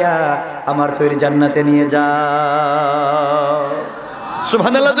ধরাইয়া আমার তৈরি জান্নাতে নিয়ে যাও।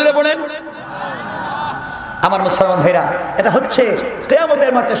 সুবহানাল্লাহ জোরে বলেন। আমার মুসলমান ভাইরা, এটা হচ্ছে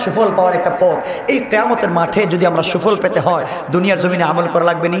কিয়ামতের মাঠে সুফল পাওয়ার একটা পথ। এই কিয়ামতের মাঠে যদি আমরা সুফল পেতে হয়, দুনিয়ার জমিনে আমল করা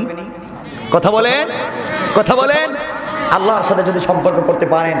লাগবে নি? কথা বলেন, কথা বলেন। আল্লাহর সাথে যদি সম্পর্ক করতে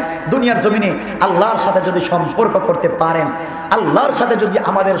পারেন, দুনিয়ার জমিনে আল্লাহর সাথে যদি সম্পর্ক করতে পারেন, আল্লাহর সাথে যদি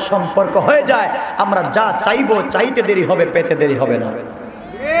আমাদের সম্পর্ক হয়ে যায়, আমরা যা চাইবো চাইতে দেরি হবে, পেতে দেরি হবে না।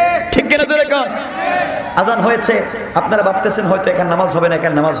 ঠিক কিনা জোরে কোন? আজান হয়েছে, আপনারা ভাবতেছেন হয়তো এখানে নামাজ হবে না,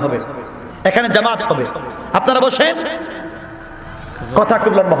 এখানে নামাজ হবে, এখানে জামাত হবে, আপনারা বসেন, কথা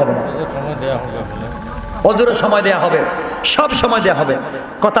খুব লম্বা হবে না, অজুরের সময় দেয়া হবে, সব সময় দেয়া হবে,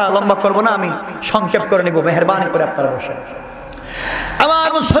 কথা লম্বা করব না, আমি সংক্ষেপ করে নিব, মেহেরবানি করে আপনারা বসেন। আমার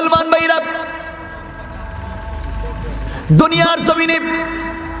মুসলমান ভাইরা, দুনিয়ার জমিনে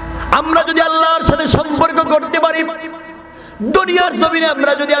আমরা যদি আল্লাহর সাথে সম্পর্ক করতে পারি, দুনিয়ার জমিনে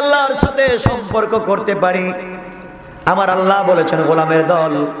আমরা যদি আল্লাহর সাথে সম্পর্ক করতে পারি, আমার আল্লাহ বলেছেন গোলামের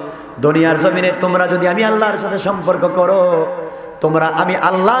দল, দুনিয়ার জমিনে তোমরা যদি আমি আল্লাহর সাথে সম্পর্ক করো, তোমরা আমি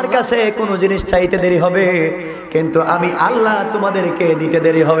আল্লাহর কাছে কোনো জিনিস চাইতে দেরি হবে, কিন্তু আমি আল্লাহ তোমাদেরকে দিতে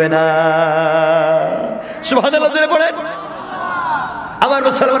দেরি হবে না। সুবহানাল্লাহ জোরে বলেন। আমার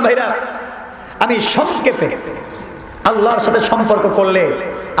মুসলমান ভাইরা, আমি সংক্ষেপে আল্লাহর সাথে সম্পর্ক করলে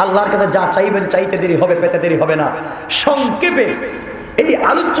আল্লাহর কাছে যা চাইবেন চাইতে দেরি হবে, পেতে দেরি হবে না। সংক্ষেপে এই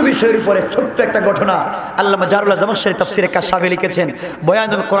আলোচ্য বিষয়ের উপরে ছোট্ট একটা ঘটনা আল্লামা জারুল জামাশারি তাফসিরে কাশাফে লিখেছেন,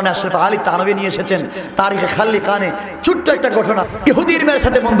 বয়ানুল কোরআনে আশরাফ আলী তানভী নিয়ে এসেছেন তারিখে খালি কানে। ছোট্ট একটা ঘটনা, ইহুদির মেয়ের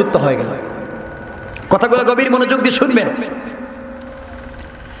সাথে বন্ধুত্ব হয়ে গেল। কথাগুলো গভীর মনোযোগ দিয়ে শুনবেন।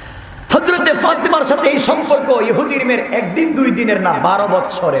 হযরতে ফাতিমার সাথে এই সম্পর্ক ইহুদির মেয়ের একদিন দুই দিনের না, 12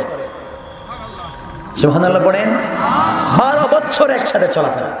 বছরের। সুবহানাল্লাহ বলেন। 12 বছর একসাথে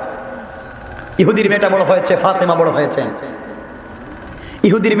চলাফেরা। ইহুদির মেয়েটা বড় হয়েছে, ফাতিমা বড় হয়েছেন।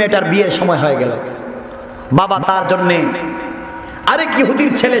 ইহুদির মেয়েটার বিয়ের সময় হয়ে গেল। বাবা তার জন্যে আরেক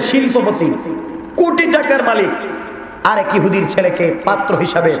ইহুদির ছেলে শিল্পপতি, কোটি টাকার মালিক, আরেক ইহুদির ছেলেকে পাত্র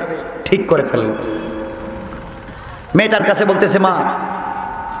হিসাবে ঠিক করে ফেলল। মেয়েটার কাছে বলতেছে, মা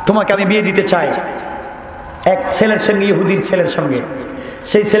তোমাকে আমি বিয়ে দিতে চাই এক ছেলের সঙ্গে, ইহুদির ছেলের সঙ্গে।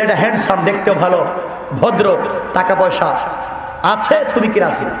 সেই ছেলেটা হ্যান্ডসাম, দেখতেও ভালো, ভদ্র, টাকা পয়সা আছে, তুমি কি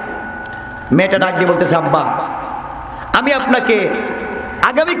রাজি? মেয়েটা ডাক দিয়ে বলতেছে, আব্বা আমি আপনাকে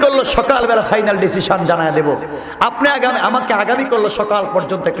আগামী করলো সকালবেলা ফাইনাল ডিসিশন জানায় দেব, আপনি আমাকে আগামী করলো সকাল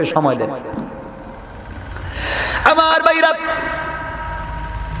পর্যন্ত একটু সময় দেন। আমার ভাইরা,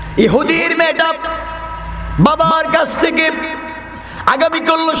 ইহুদির মেয়েটা বাবার কাছ থেকে আগামী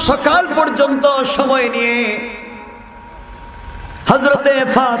করলো সকাল পর্যন্ত সময় নিয়ে হযরতে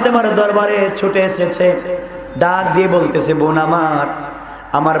ফাতেমার দরবারে ছুটে এসেছে। ডাক দিয়ে বলতেছে, বোন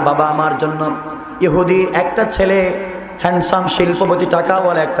আমার বাবা আমার জন্য ইহুদির একটা ছেলে, হ্যান্ডসাম শিল্পপতি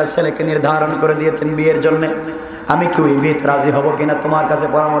টাকাওয়ালা একটা ছেলেকে নির্ধারণ করে দিয়েছেন বিয়ের জন্য। আমি কি ওই বিয়েতে রাজি হব কিনা তোমার কাছে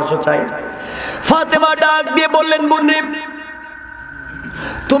পরামর্শ চাই। ফাতেমা ডাক দিয়ে বললেন, বোন রে,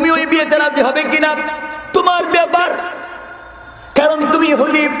 তুমি ওই বিয়েতে রাজি হবে কিনা তোমার ব্যাপার, কারণ তুমি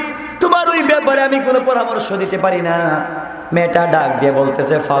ইহুদি, তোমার ওই ব্যাপারে আমি কোনো পরামর্শ দিতে পারি না। মেয়েটা ডাক দিয়ে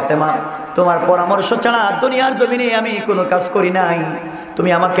বলতেছে, ফাতেমা তোমার পরামর্শ ছাড়া দুনিয়ার জমিনে আমি কোনো কাজ করি নাই, তুমি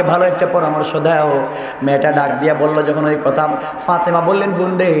আমাকে ভালো একটা পরামর্শ দাও। মেয়েটা ডাক দিয়া বলল যখন ওই কথা, ফাতেমা বললেন,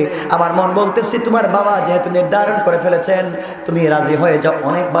 বোন রে, আমার মন বলতেছি তোমার বাবা যেহেতু নির্ধারণ করে ফেলেছেন, তুমি রাজি হয়ে যাও,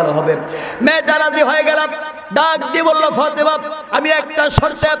 অনেক ভালো হবে। মেয়েটা রাজি হয়ে গেল। ডাক দিয়ে বলল, ফাতেমা আমি একটা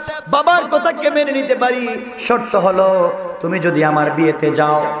শর্তে বাবার কথাকে মেনে নিতে পারি, শর্ত হলো তুমি যদি আমার বিয়েতে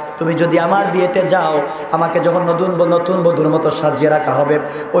যাও, তুমি যদি আমার বিয়েতে যাও, আমাকে যখন নতুন বধূর মতো সাজিয়ে রাখা হবে,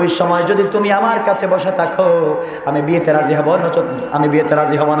 ওই সময় যদি তুমি আমার কাছে বসে থাকো, আমি বিয়েতে রাজি হব, আমি বিয়েতে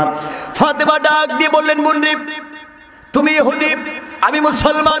রাজি হব না। ফাতেমা ডাক দিয়ে বললেন, বোন রে, তুমি ইহুদি, আমি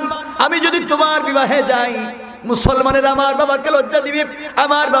মুসলমান, আমি যদি তোমার বিবাহে যাই, মুসলমানের আমার বাবাকে লজ্জা দিবে,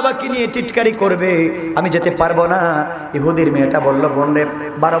 আমার বাবাকে নিয়ে টিটকারি করবে, আমি যেতে পারবো না। ইহুদির মেয়েটা বলল, বোন রে,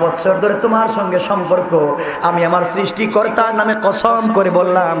 12 বছর ধরে তোমার সঙ্গে সম্পর্ক, আমি আমার সৃষ্টিকর্তার নামে কসম করে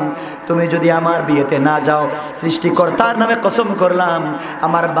বললাম, তুমি যদি আমার বিয়েতে না যাও, সৃষ্টিকর্তার নামে কসম করলাম,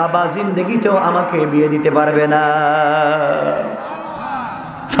 আমার বাবা জিন্দেগিতেও আমাকে বিয়ে দিতে পারবে না।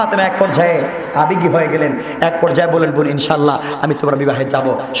 ফাতেমা এক পর্যায়ে আবেগী হয়ে গেলেন, এক পর্যায়ে বলেন, বোন ইনশাল্লাহ আমি তোমার বিবাহে যাব।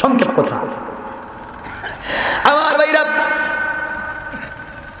 সংক্ষেপ কথা। আমার ভাইরা,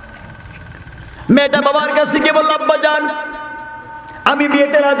 মেয়েটা বাবার কাছে গিয়ে বলল, আব্বা জান আমি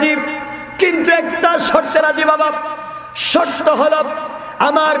বিয়েতে রাজি, কিন্তু একটা শর্তে রাজি বাবা। শর্ত হলো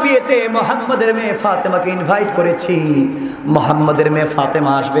আমার বিয়েতে মুহাম্মাদের মেয়ে ফাতেমাকে ইনভাইট করেছি, মুহাম্মাদের মেয়ে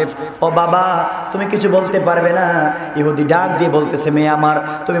ফাতেমা আসবে। ও বাবা তুমি কিছু বলতে পারবে না। ইহুদি ডাক দিয়ে বলতেছে, মেয়ে আমার,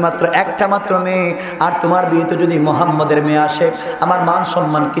 তুমি মাত্র একটা মাত্র মেয়ে, আর তোমার বিয়েতে যদি মুহাম্মাদের মেয়ে আসে, আমার মান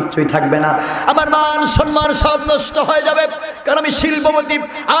সম্মান কিচ্ছুই থাকবে না, আমার মান সম্মান সব নষ্ট হয়ে যাবে, কারণ আমি শিল্পপতি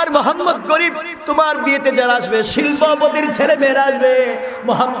আর মুহাম্মদ গরিব। তোমার বিয়েতে যারা আসবে শিল্পপতির ছেলে মেয়েরা আসবে,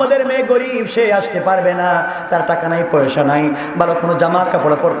 মুহাম্মাদের মেয়ে গরিব, সে আসতে পারবে না, তার টাকা নাই পয়সা নাই, ভালো কোনো জামা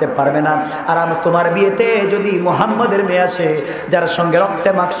কাপড় পরতে পারবে না। আর আমি তোমার বিয়েতে যদি মুহাম্মাদের মেয়ে আসে, যার সঙ্গে রক্তে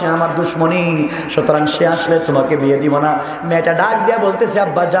মাখছে আমার দুশ্মনী, সুতরাং সে আসলে তোমাকে বিয়ে দিব না। মেয়েটা ডাক দিয়া বলতেছে,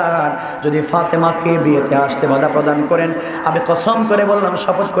 আব্বা জান যদি ফাতেমাকে বিয়েতে আসতে বাধা প্রদান করেন, আমি কসম করে বললাম,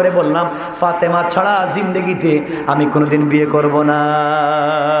 শপথ করে বললাম, ফাতেমা ছাড়া জিন্দেগিতে আমি কোনোদিন বিয়ে করব না।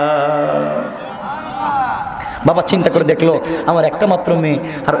 বাবা চিন্তা করে দেখলো, আমার একটা মাত্র মেয়ে,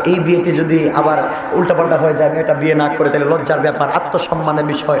 আর এই বিয়েতে যদি আবার উল্টাপাল্টা হয়ে যায়, মেয়েটা বিয়ে না করে, তাহলে লজ্জার ব্যাপার, আত্মসম্মানের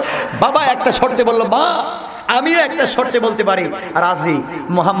বিষয়। বাবা একটা শর্তে বলল, মা আমিও একটা শর্তে বলতে পারি রাজি,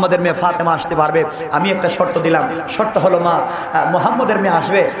 মুহাম্মাদের মেয়ে ফাতেমা আসতে পারবে। আমি একটা শর্ত দিলাম, শর্ত হলো মা মুহাম্মাদের মেয়ে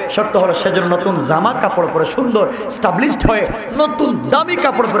আসবে, শর্ত হলো সেজন্য নতুন জামা কাপড় পরে সুন্দর স্টাবলিশড হয়ে নতুন দামি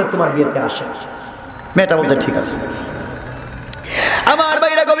কাপড় পরে তোমার বিয়েতে আসে। মেয়েটা বলতে ঠিক আছে। আমার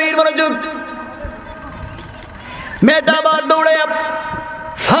ভাইরা গভীর মনোযোগ, মেয়েটা আবার দৌড়ে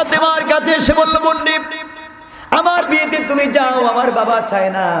ফাতেমার কাছে এসে বলল, বন্ডি আমার বিয়েতে তুমি যাও, আমার বাবা চায়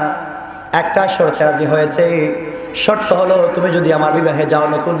না, একটা শর্তে রাজি হয়েছে, শর্ত হলো তুমি যদি আমার বিবাহে যাও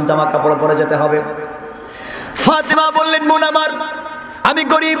নতুন জামা কাপড় পরে যেতে হবে। ফাতেমা বললেন, বোন আমার, আমি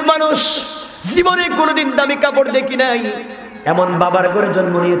গরিব মানুষ, জীবনে কোনোদিন দামি কাপড় দেখি নাই, এমন বাবার ঘরে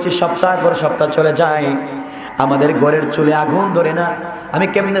জন্ম নিয়েছি, সপ্তাহ পর সপ্তাহ চলে যায়, আমাদের ঘরের চুলে আগুন ধরে না, আমি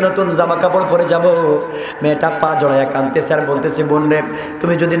কেমনে নতুন জামা কাপড় পরে যাব। মেয়েটা পা জড়াইয়া কাঁদতেছে আর বলতেছে, বোন রে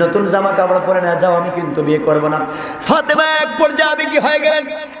তুমি যদি নতুন জামা কাপড় পরে না যাও আমি কিন্তু বিয়ে করব না। ফাতেমা এক পর্যায়ে আমি কি হয়ে গেলেন,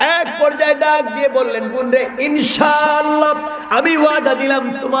 এক পর্যায়ে ডাক দিয়ে বললেন, বোন রে ইনশাআল্লাহ আমি ওয়াদা দিলাম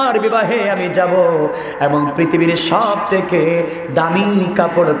তোমার বিবাহে আমি যাব এবং পৃথিবীর সব থেকে দামি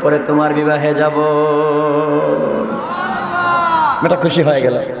কাপড় পরে তোমার বিবাহে যাব। মেয়েটা খুশি হয়ে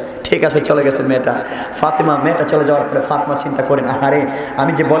গেল, ঠিক আছে চলে গেছে মেয়েটা। ফাতেমা মেয়েটা চলে যাওয়ার পরে ফাতেমা চিন্তা করেন, আরে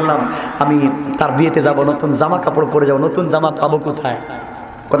আমি যে বললাম আমি তার বিয়েতে যাব, নতুন জামা কাপড় পরে যাবো, নতুন জামা পাবো কোথায়?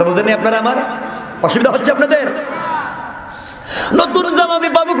 কথা বুঝেননি আপনারা? আমার অসুবিধা হচ্ছে আপনাদের? নতুন জামা আমি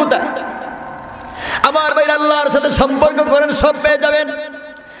পাবো কোথায়? আমার ভাইরা আল্লাহর সাথে সম্পর্ক করেন, সব পেয়ে যাবেন।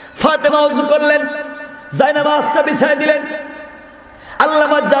 ফাতেমা ওযু করলেন, জায়নামাজটা বিছায় দিলেন।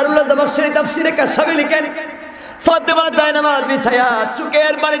 আল্লামা জারুল্লাহ জামাখশরী তাফসীরে কাশফে লিখেন, ফাতেমা জায়নামাজ বিছায়া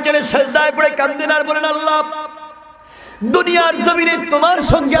চোখের পানি ছেড়ে সিজদায় পড়ে কাঁদেন আর বলেন, আল্লাহ দুনিয়ার জমিনে তোমার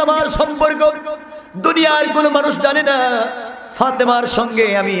সঙ্গে আমার সম্পর্ক দুনিয়ার কোনো মানুষ জানে না, ফাতেমার সঙ্গে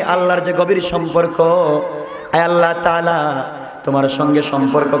আমি আল্লাহর যে গভীর সম্পর্ক, আয় আল্লাহ তাআলা তোমার সঙ্গে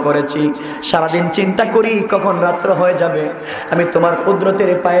সম্পর্ক করেছি, সারাদিন চিন্তা করি কখন রাত্র হয়ে যাবে, আমি তোমার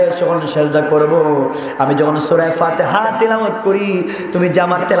কুদরতের পায়ে যখন সিজদা করব, আমি যখন সূরা ফাতিহা তেলাওয়াত করি তুমি যে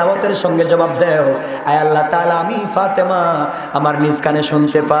আমার তেলাওয়াতের সঙ্গে জবাব দাও, আয় আল্লাহ তাআলা আমি ফাতেমা আমার নিজ কানে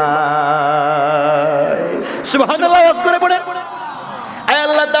শুনতে পাই। সুবহানাল্লাহ ওয়াজ করে পড়ে, আয়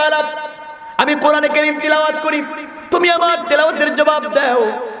আল্লাহ তাআলা আমি কোরআনে কারীম তেলাওয়াত করি, তুমি আমার তেলাওয়াতের জবাব দাও,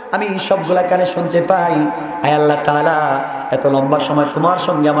 আমি সবগুলা কানে শুনতে পাই। আয় আল্লাহ তাআলা এত লম্বা সময় তোমার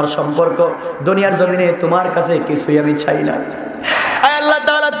সঙ্গে আমার সম্পর্ক, দুনিয়ার জমিনে তোমার কাছে কিছুই আমি চাই না। আয় আল্লাহ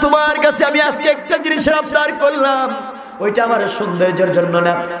তাআলা তোমার কাছে আমি আজকে একটা জিনিসের আবদার করলাম, ওইটা আমার সৌন্দর্যের জন্য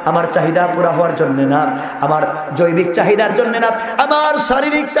না, আমার চাহিদা পুরা হওয়ার জন্য না, আমার জৈবিক চাহিদার জন্য না, আমার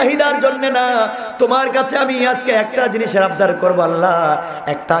শারীরিক চাহিদার জন্য না, তোমার কাছে আমি আজকে একটা জিনিসের আবদার করব আল্লাহ,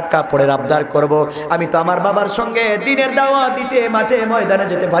 একটা কাপড়ের আবদার করব। আমি তো আমার বাবার সঙ্গে দিনের দাওয়াত দিতে মাঠে ময়দানে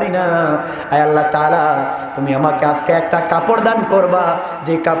যেতে পারি না, আয় আল্লাহ তাআলা তুমি আমাকে আজকে একটা কাপড় দান করবা,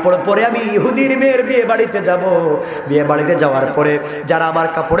 যে কাপড় পরে আমি ইহুদির মেয়ের বিয়ে বাড়িতে যাব, বিয়ে বাড়িতে যাওয়ার পরে যারা আমার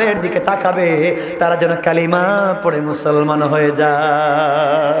কাপড়ের দিকে তাকাবে তারা যেন কালিমা পড়ে মুসলমান হয়ে যায়।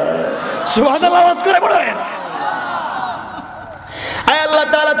 সুবহানাল্লাহ ওয়াজ করে পড়েন। আয় আল্লাহ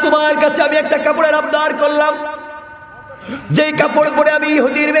তাআলা তোমার কাছে আমি একটা কাপড়ের আবদার করলাম, যেই কাপড় পরে আমি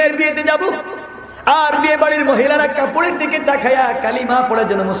ইহুদির মেয়ের বিয়েতে যাব, আর বিয়ে বাড়ির মহিলারা কাপড়ের দিকে তাকায়া কালিমা পড়ে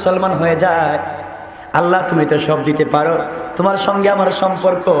যেন মুসলমান হয়ে যায়। আল্লাহ তুমি তো সব দিতে পারো, তোমার সঙ্গে আমার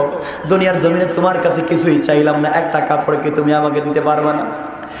সম্পর্ক, দুনিয়ার জমিনে তোমার কাছে কিছুই চাইলাম না, একটা কাপড় কি তুমি আমাকে দিতে পারবা না?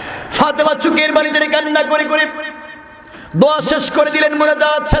 ফাতেমা চোখের পানি ছেড়ে কান্না করে করে দোয়া শেষ করে দিলেন,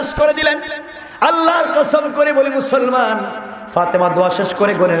 মুনাজাত শেষ করে দিলেন। আল্লাহর কসম করে বলি মুসলমান, ফাতেমা দোয়া শেষ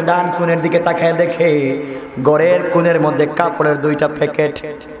করে ঘরের ডান কোণের দিকে তাকায় দেখে ঘরের কোণের মধ্যে কাপড়ের দুইটা প্যাকেট।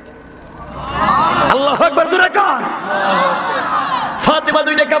 আল্লাহু আকবার জোরে কান। ফাতেমা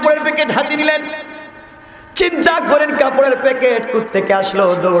দুইটা কাপড়ের প্যাকেট হাতে নিলেন, চিন্তা করেন কাপড়ের প্যাকেট কোত্থেকে আসলো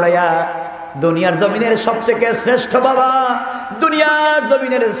দৌড়াইয়া। দুনিয়ার জমিনের সবথেকে শ্রেষ্ঠ বাবা, দুনিয়ার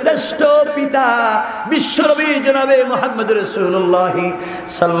জমিনের শ্রেষ্ঠ পিতা বিশ্বনবী জনাবে মুহাম্মদ রাসূলুল্লাহ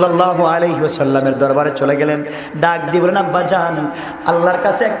সাল্লাল্লাহু আলাইহি ওয়াসাল্লামের দরবারে চলে গেলেন। ডাক দিয়ে বলেন, আব্বা জান আল্লাহর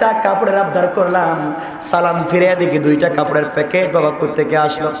কাছে একটা কাপড়ের আবদার করলাম, সালাম ফিরে দেখি দুইটা কাপড়ের প্যাকেট বাবা কোত্থেকে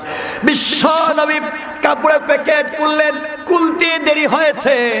আসলো। বিশ্বনবী কাপড়ের প্যাকেট খুললেন, খুলতে দেরি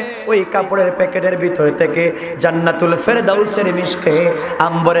হয়েছে, ওই কাপড়ের প্যাকেটের ভিতর থেকে জান্নাতুল ফেরদাউসের মিশকে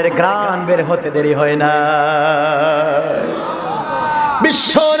আম্বরের ঘ্রাণ বের হতে দেরি হয় না।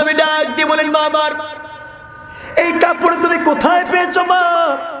 বিশ্বনবী ডাক দিয়ে বলেন, মা আমার এই কাপড় তুমি কোথায় পেয়েছো মা?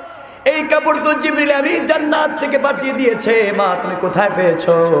 এই কাপড় তো জিবরিল আমিন জান্নাত থেকে পাঠিয়ে দিয়েছে, মা তুমি কোথায়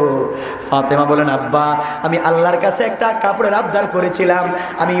পেয়েছো? ফাতেমা বলেন, আব্বা আমি আল্লাহর কাছে একটা কাপড়ের আবদার করেছিলাম,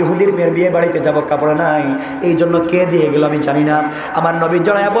 আমি ইহুদির মেয়ের বিয়ে বাড়িতে যাব, কাপড় নাই, এই জন্য কে দিয়ে গেল আমি জানি না। আমার নবী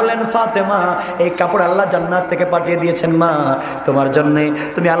জড়ায়া বললেন, ফাতেমা এই কাপড় আল্লাহ জান্নাত থেকে পাঠিয়ে দিয়েছেন মা তোমার জন্য,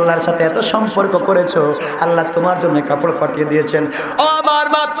 তুমি আল্লাহর সাথে এত সম্পর্ক করেছো, আল্লাহ তোমার জন্য কাপড় পাঠিয়ে দিয়েছেন। ও আমার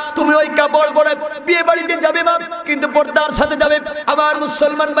মা, তুমি ওই কাপড় পরে বিয়ে বাড়িতে যাবে মা, কিন্তু পর্দার সাথে যাবে। আমার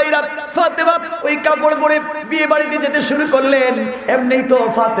মুসলমান ভাইরা, ফাতেমা ওই কাপড় পরে বিয়ে বাড়িতে যেতে শুরু করলেন। এমনিই তো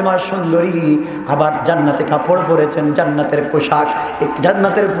ফাতেমা সুন্দরী, আবার জান্নাতে কাপড় পরেছেন, জান্নাতের পোশাক,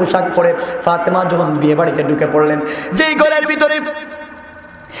 জান্নাতের পোশাক পরে ফাতেমা যখন বিয়ে বাড়িতে ঢুকে পড়লেন, যেই ঘরের ভিতরে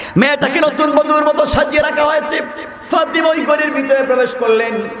মেয়েটাকে নতুন বধূর মতো সাজিয়ে রাখা হয়েছে, ফাতেমা ওই ঘরের ভিতরে প্রবেশ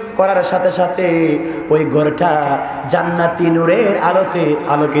করলেন। করার সাথে সাথে ওই ঘরটা জান্নাতি নূরের আলোতে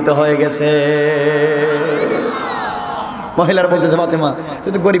আলোকিত হয়ে গেছে। মহিলারা বলতেছে, ফাতেমা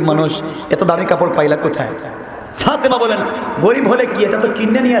তুই তো গরিব মানুষ, এত দামি কাপড় পাইলা কোথায়? ফাতেমা বলেন, গরিব হলে কি, এটা তো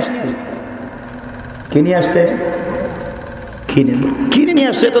কিনে নিয়ে আসছে। কিনে আসছে, কিনে নিয়ে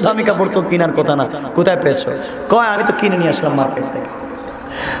আসছে, এত দামি কাপড় তো কেনার কথা না, কোথায় পেয়েছো? কয় আমি তো কিনে নিয়ে আসলাম মার্কেট থেকে।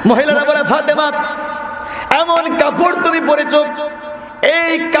 মহিলারা বলে, ফাতেমা এমন কাপড় তুমি পরেছো,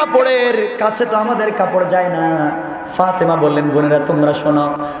 এই কাপড়ের কাছে তো আমাদের কাপড় যায় না। ফাতেমা বললেন, বোনেরা তোমরা শোনো,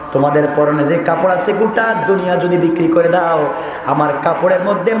 তোমাদের পরনে যে কাপড় আছে গোটা দুনিয়া যদি বিক্রি করে দাও, আমার কাপড়ের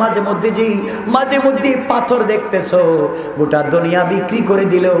মধ্যে মাঝে মধ্যে পাথর দেখতেছো, গোটা দুনিয়া বিক্রি করে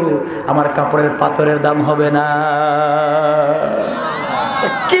দিলেও আমার কাপড়ের পাথরের দাম হবে না।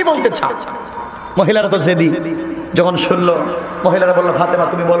 কি বলতে চাও? মহিলারা তো জেদি। যখন শুনলো, মহিলারা বললো, ফাতেমা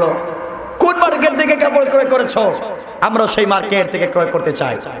তুমি বলো কোন মার্কেট থেকে কাপড় ক্রয় করেছো, আমরা সেই মার্কেট থেকে ক্রয় করতে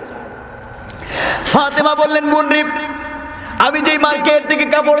চাই। ফাতেমা বললেন, বোনরি আমি যেই মার্কেট থেকে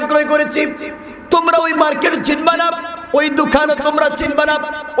কাপড় ক্রয় করেছি তোমরা ওই মার্কেট চিনবা না, ওই দোকানও তোমরা চিনবা না,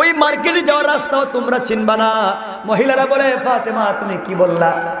 ওই মার্কেটে যাওয়ার রাস্তাও তোমরা চিনবা না। মহিলারা বলে, ফাতেমা তুমি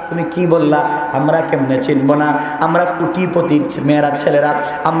কি বললা, আমরা কেমনে চিনবো না? আমরা কোটিপতি মেয়েরা, ছেলেরা,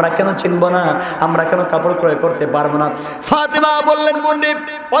 আমরা কেন চিনবো না? আমরা কেন কাপড় ক্রয় করতে পারবো না? ফাতেমা বললেন, বোনরে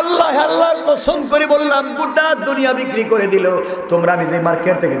আল্লাহর কসম করে বললাম, গোটা দুনিয়া বিক্রি করে দিল, তোমরা আমি যে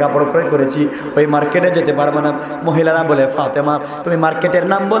মার্কেট থেকে কাপড় ক্রয় করেছি ওই মার্কেটে যেতে পারবো না। মহিলারা বলে, ফাতেমা তুমি মার্কেটের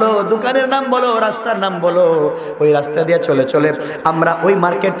নাম বলো, দোকানের নাম বলো, রাস্তার নাম বলো, ওই রাস্তা দিয়ে চলে আমরা ওই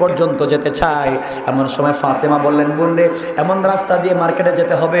মার্কেট পর্যন্ত যেতে চাই। এমন সময় ফাতেমা বললেন, বোনরে এমন রাস্তা দিয়ে মার্কেটে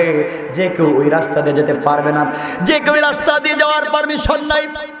যেতে হবে যে কেউ ওই রাস্তা দিয়ে যেতে পারবে না, যে কেউ ওই রাস্তা দিয়ে যাওয়ার পারমিশন নাই,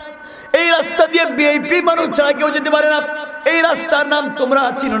 এই রাস্তা দিয়ে ভিআইপি মানুষ ছাড়া কেউ যেতে পারে না, এই রাস্তার নাম তোমরা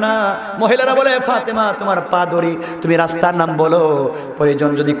চিনো না। মহিলারা বলে, ফাতেমা তোমার পা ধরি, তুমি রাস্তার নাম বলো, প্রয়োজন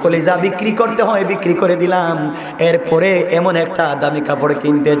যদি কলিজা বিক্রি করতে হয় বিক্রি করে দিলাম, এরপরে এমন একটা দামি কাপড়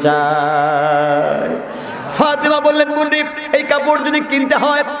কিনতে চাই। ফাতেমা বললেন, বোনরি এই কাপড় যদি কিনতে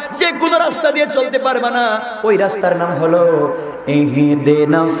হয় যে কোনো রাস্তা দিয়ে চলতে পারবে না, ওই রাস্তার নাম হলো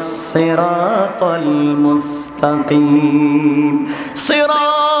ইহদিনাস সিরাতাল মুস্তাকিম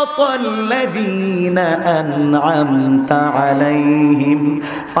সিরাতাল লাযীনা আন'আমতা আলাইহিম।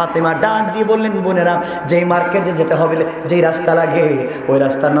 ফাতেমা ডাক দিয়ে বললেন, বোনেরা যেই মার্কেটে যেতে হবে, যেই রাস্তা লাগে ওই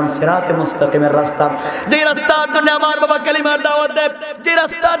রাস্তার নাম সিরাতে মুস্তাকিমের রাস্তা, যেই রাস্তার জন্য আমার বাবা কালিমার দাওয়াত দেয়, যে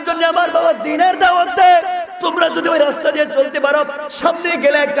রাস্তার জন্য আমার বাবা দ্বীনের দাওয়াত দেয়, তোমরা যদি ওই রাস্তা দিয়ে চলতে পারো, সামনে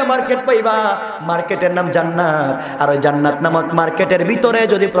গেলে একটা মার্কেট পাইবা, মার্কেটের নাম জান্নাত, আর ওই জান্নাত নামক মার্কেটের ভিতরে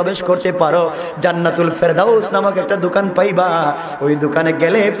যদি প্রবেশ করতে পারো, জান্নাতুল ফেরদাউস নামক একটা দোকান পাইবা, ওই দোকানে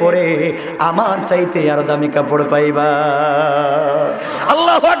গেলে পরে আমার চাইতে আরো দামি কাপড় পাইবা।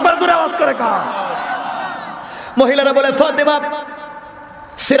 আল্লাহু আকবার, জোরে আওয়াজ করে কা। মহিলারা বলে, ফাতেমা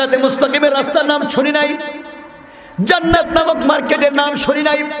সিরাতে মুস্তাকিমের রাস্তার নাম শুনি নাই, জান্নাত নামক মার্কেটের নাম শুনি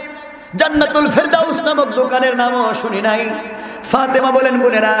নাই, জান্নাতুল ফেরদাউস নামক দোকানের নামও শুনি নাই। ফাতেমা বলেন,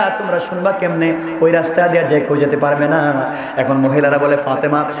 বোনেরা তোমরা শুনবা কেমনে, ওই রাস্তা দিয়ে যে কেউ যেতে পারবে না। এখন মহিলারা বলে,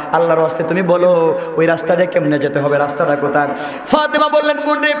 ফাতেমা আল্লাহর রাস্তায় তুমি বলো ওই রাস্তা দিয়ে কেমনে যেতে হবে, রাস্তাটা কোথায়? ফাতেমা বললেন,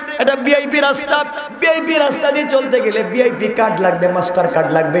 বোনে এটা ভিআইপি রাস্তা, ভিআইপি রাস্তা দিয়ে চলতে গেলে ভিআইপি কার্ড লাগবে, মাস্টার কার্ড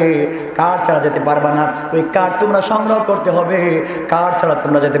লাগবে, কার্ড ছাড়া যেতে পারবা না, ওই কার্ড তোমরা সংগ্রহ করতে হবে, কার্ড ছাড়া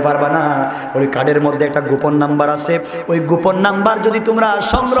তোমরা যেতে পারবা না। ওই কার্ডের মধ্যে একটা গোপন নাম্বার আছে, ওই গোপন নাম্বার যদি তোমরা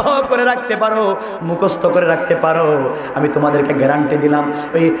সংগ্রহ করে রাখতে পারো, মুখস্থ করে রাখতে পারো, আমি তোমাদেরকে গ্যারান্টি দিলাম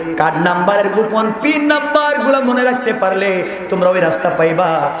ওই কার্ড নাম্বারের গোপন পিন নাম্বার গুলো মনে রাখতে পারলে তোমরা ওই রাস্তা পাইবা,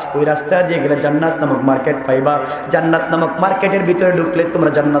 ওই রাস্তা দিয়ে গেলে জান্নাত নামক মার্কেট পাইবা, জান্নাত নামক মার্কেটের ভিতরে ঢুকলে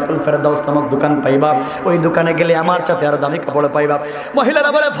তোমরা জান্নাতুল ফেরদাউস নামক দোকান পাইবা, ওই দোকানে গেলে আমার সাথে আরো দামি কাপড় পাইবা। মহিলারা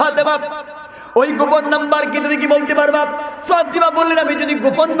বলে, ফাতেমা ওই গোপন নাম্বার কি তুমি কি বলতে পারবা? ফাতিমা বললেন, আমি যদি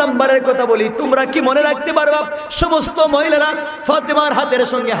গোপন নাম্বারের কথা বলি তোমরা কি মনে রাখতে পারবা? সমস্ত মহিলারা ফাতিমার হাতের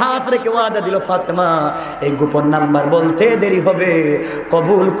সঙ্গে হাত রেখে ওয়াদা দিল, ফাতিমা এই গোপন নাম্বার বলতে দেরি হবে,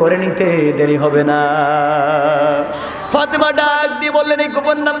 কবুল করে নিতে দেরি হবে না। ফাতিমা ডাক দিয়ে বললেন, এই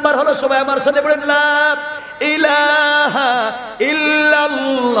গোপন নাম্বার হলো, সবাই আমার সাথে বলেন, লা ইলাহা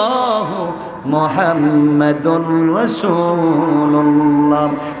ইল্লাল্লাহ মুহাম্মাদুর রাসূলুল্লাহ।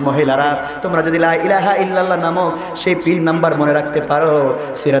 মহিলারা তোমরা যদি লা ইলাহা ইল্লাল্লাহ নামক সেই পিন নাম্বার মনে রাখতে পারো,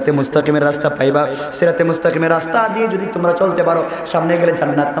 সিরাতে মুস্তাকিমের রাস্তা পাইবা। সিরাতে মুস্তাকিমের রাস্তা দিয়ে যদি তোমরা চলতে পারো, সামনে গেলে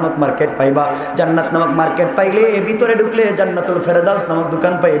জান্নাত নামক মার্কেট পাইবা। জান্নাত নামক মার্কেট পাইলে ভিতরে ঢুকলে জান্নাতুল ফেরদাউস নামক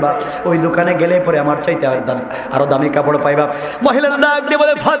দোকান পাইবা। ওই দোকানে গেলে পরে আমার চাইতে আরো দামি কাপড় পাইবা। মহিলারা ডাক দিয়ে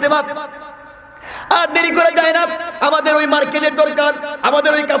বলে, ফাতেমা আর দেরি করে যায় না, আমাদের ওই মার্কেটের দরকার,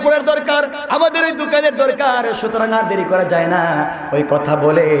 আমাদের ওই কাপড়ের দরকার, আমাদের ওই দোকানের দরকার, সুতরাং আর দেরি করা যায় না। ওই কথা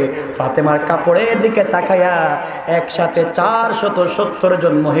বলে ফাতেমার কাপড়ের দিকে তাকায়া একসাথে 470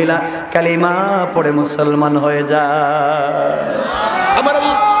 জন মহিলা কালিমা পড়ে মুসলমান হয়ে যায়।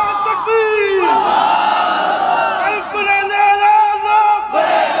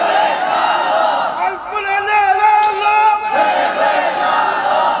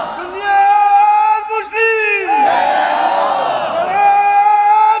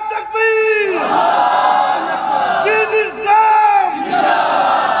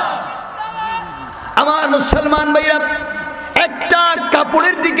 আমার মুসলমান ভাইরা একটা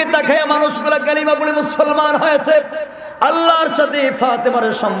কাপড়ের দিকে তাকায় মানুষগুলা কালিমা পড়ে মুসলমান হয়েছে। আল্লাহর সাথে ফাতেমার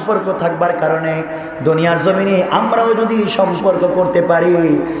সম্পর্ক থাকবার কারণে দুনিয়ার জমিনে আমরাও যদি সম্পর্ক করতে পারি,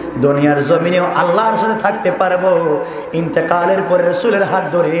 দুনিয়ার জমিনেও আল্লাহর সাথে থাকতে পারবো। ইন্তেকালের পরে রাসূলের হাত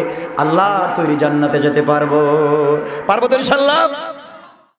ধরে আল্লাহর তৈরি জান্নাতে যেতে পারবো। পারবো তো ইনশাআল্লাহ।